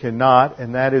 No, they cannot,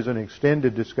 and that is an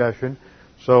extended discussion.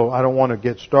 So I don't want to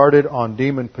get started on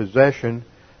demon possession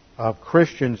of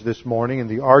Christians this morning, and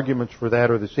the arguments for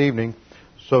that are this evening.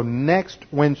 So next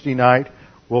Wednesday night,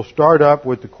 we'll start up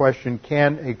with the question,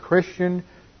 can a Christian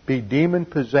be demon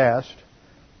possessed?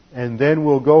 And then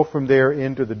we'll go from there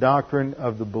into the doctrine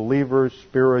of the believer's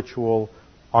spiritual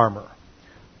armor,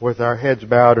 with our heads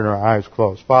bowed and our eyes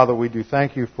closed. Father, we do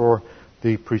thank you for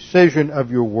the precision of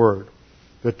your word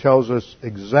that tells us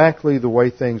exactly the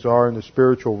way things are in the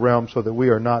spiritual realm so that we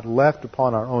are not left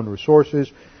upon our own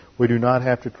resources. We do not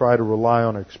have to try to rely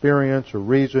on experience or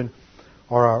reason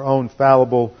or our own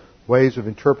fallible ways of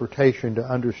interpretation to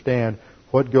understand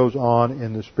what goes on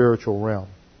in the spiritual realm.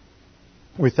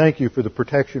 We thank you for the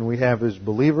protection we have as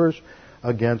believers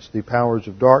against the powers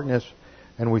of darkness,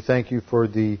 and we thank you for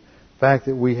the fact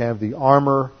that we have the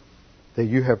armor that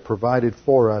you have provided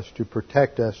for us to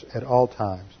protect us at all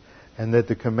times, and that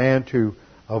the command to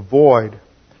avoid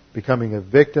becoming a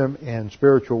victim in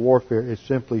spiritual warfare is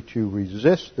simply to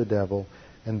resist the devil,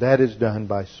 and that is done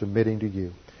by submitting to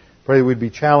you. Pray that we'd be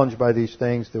challenged by these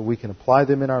things, that we can apply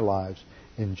them in our lives.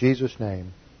 In Jesus'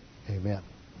 name, amen.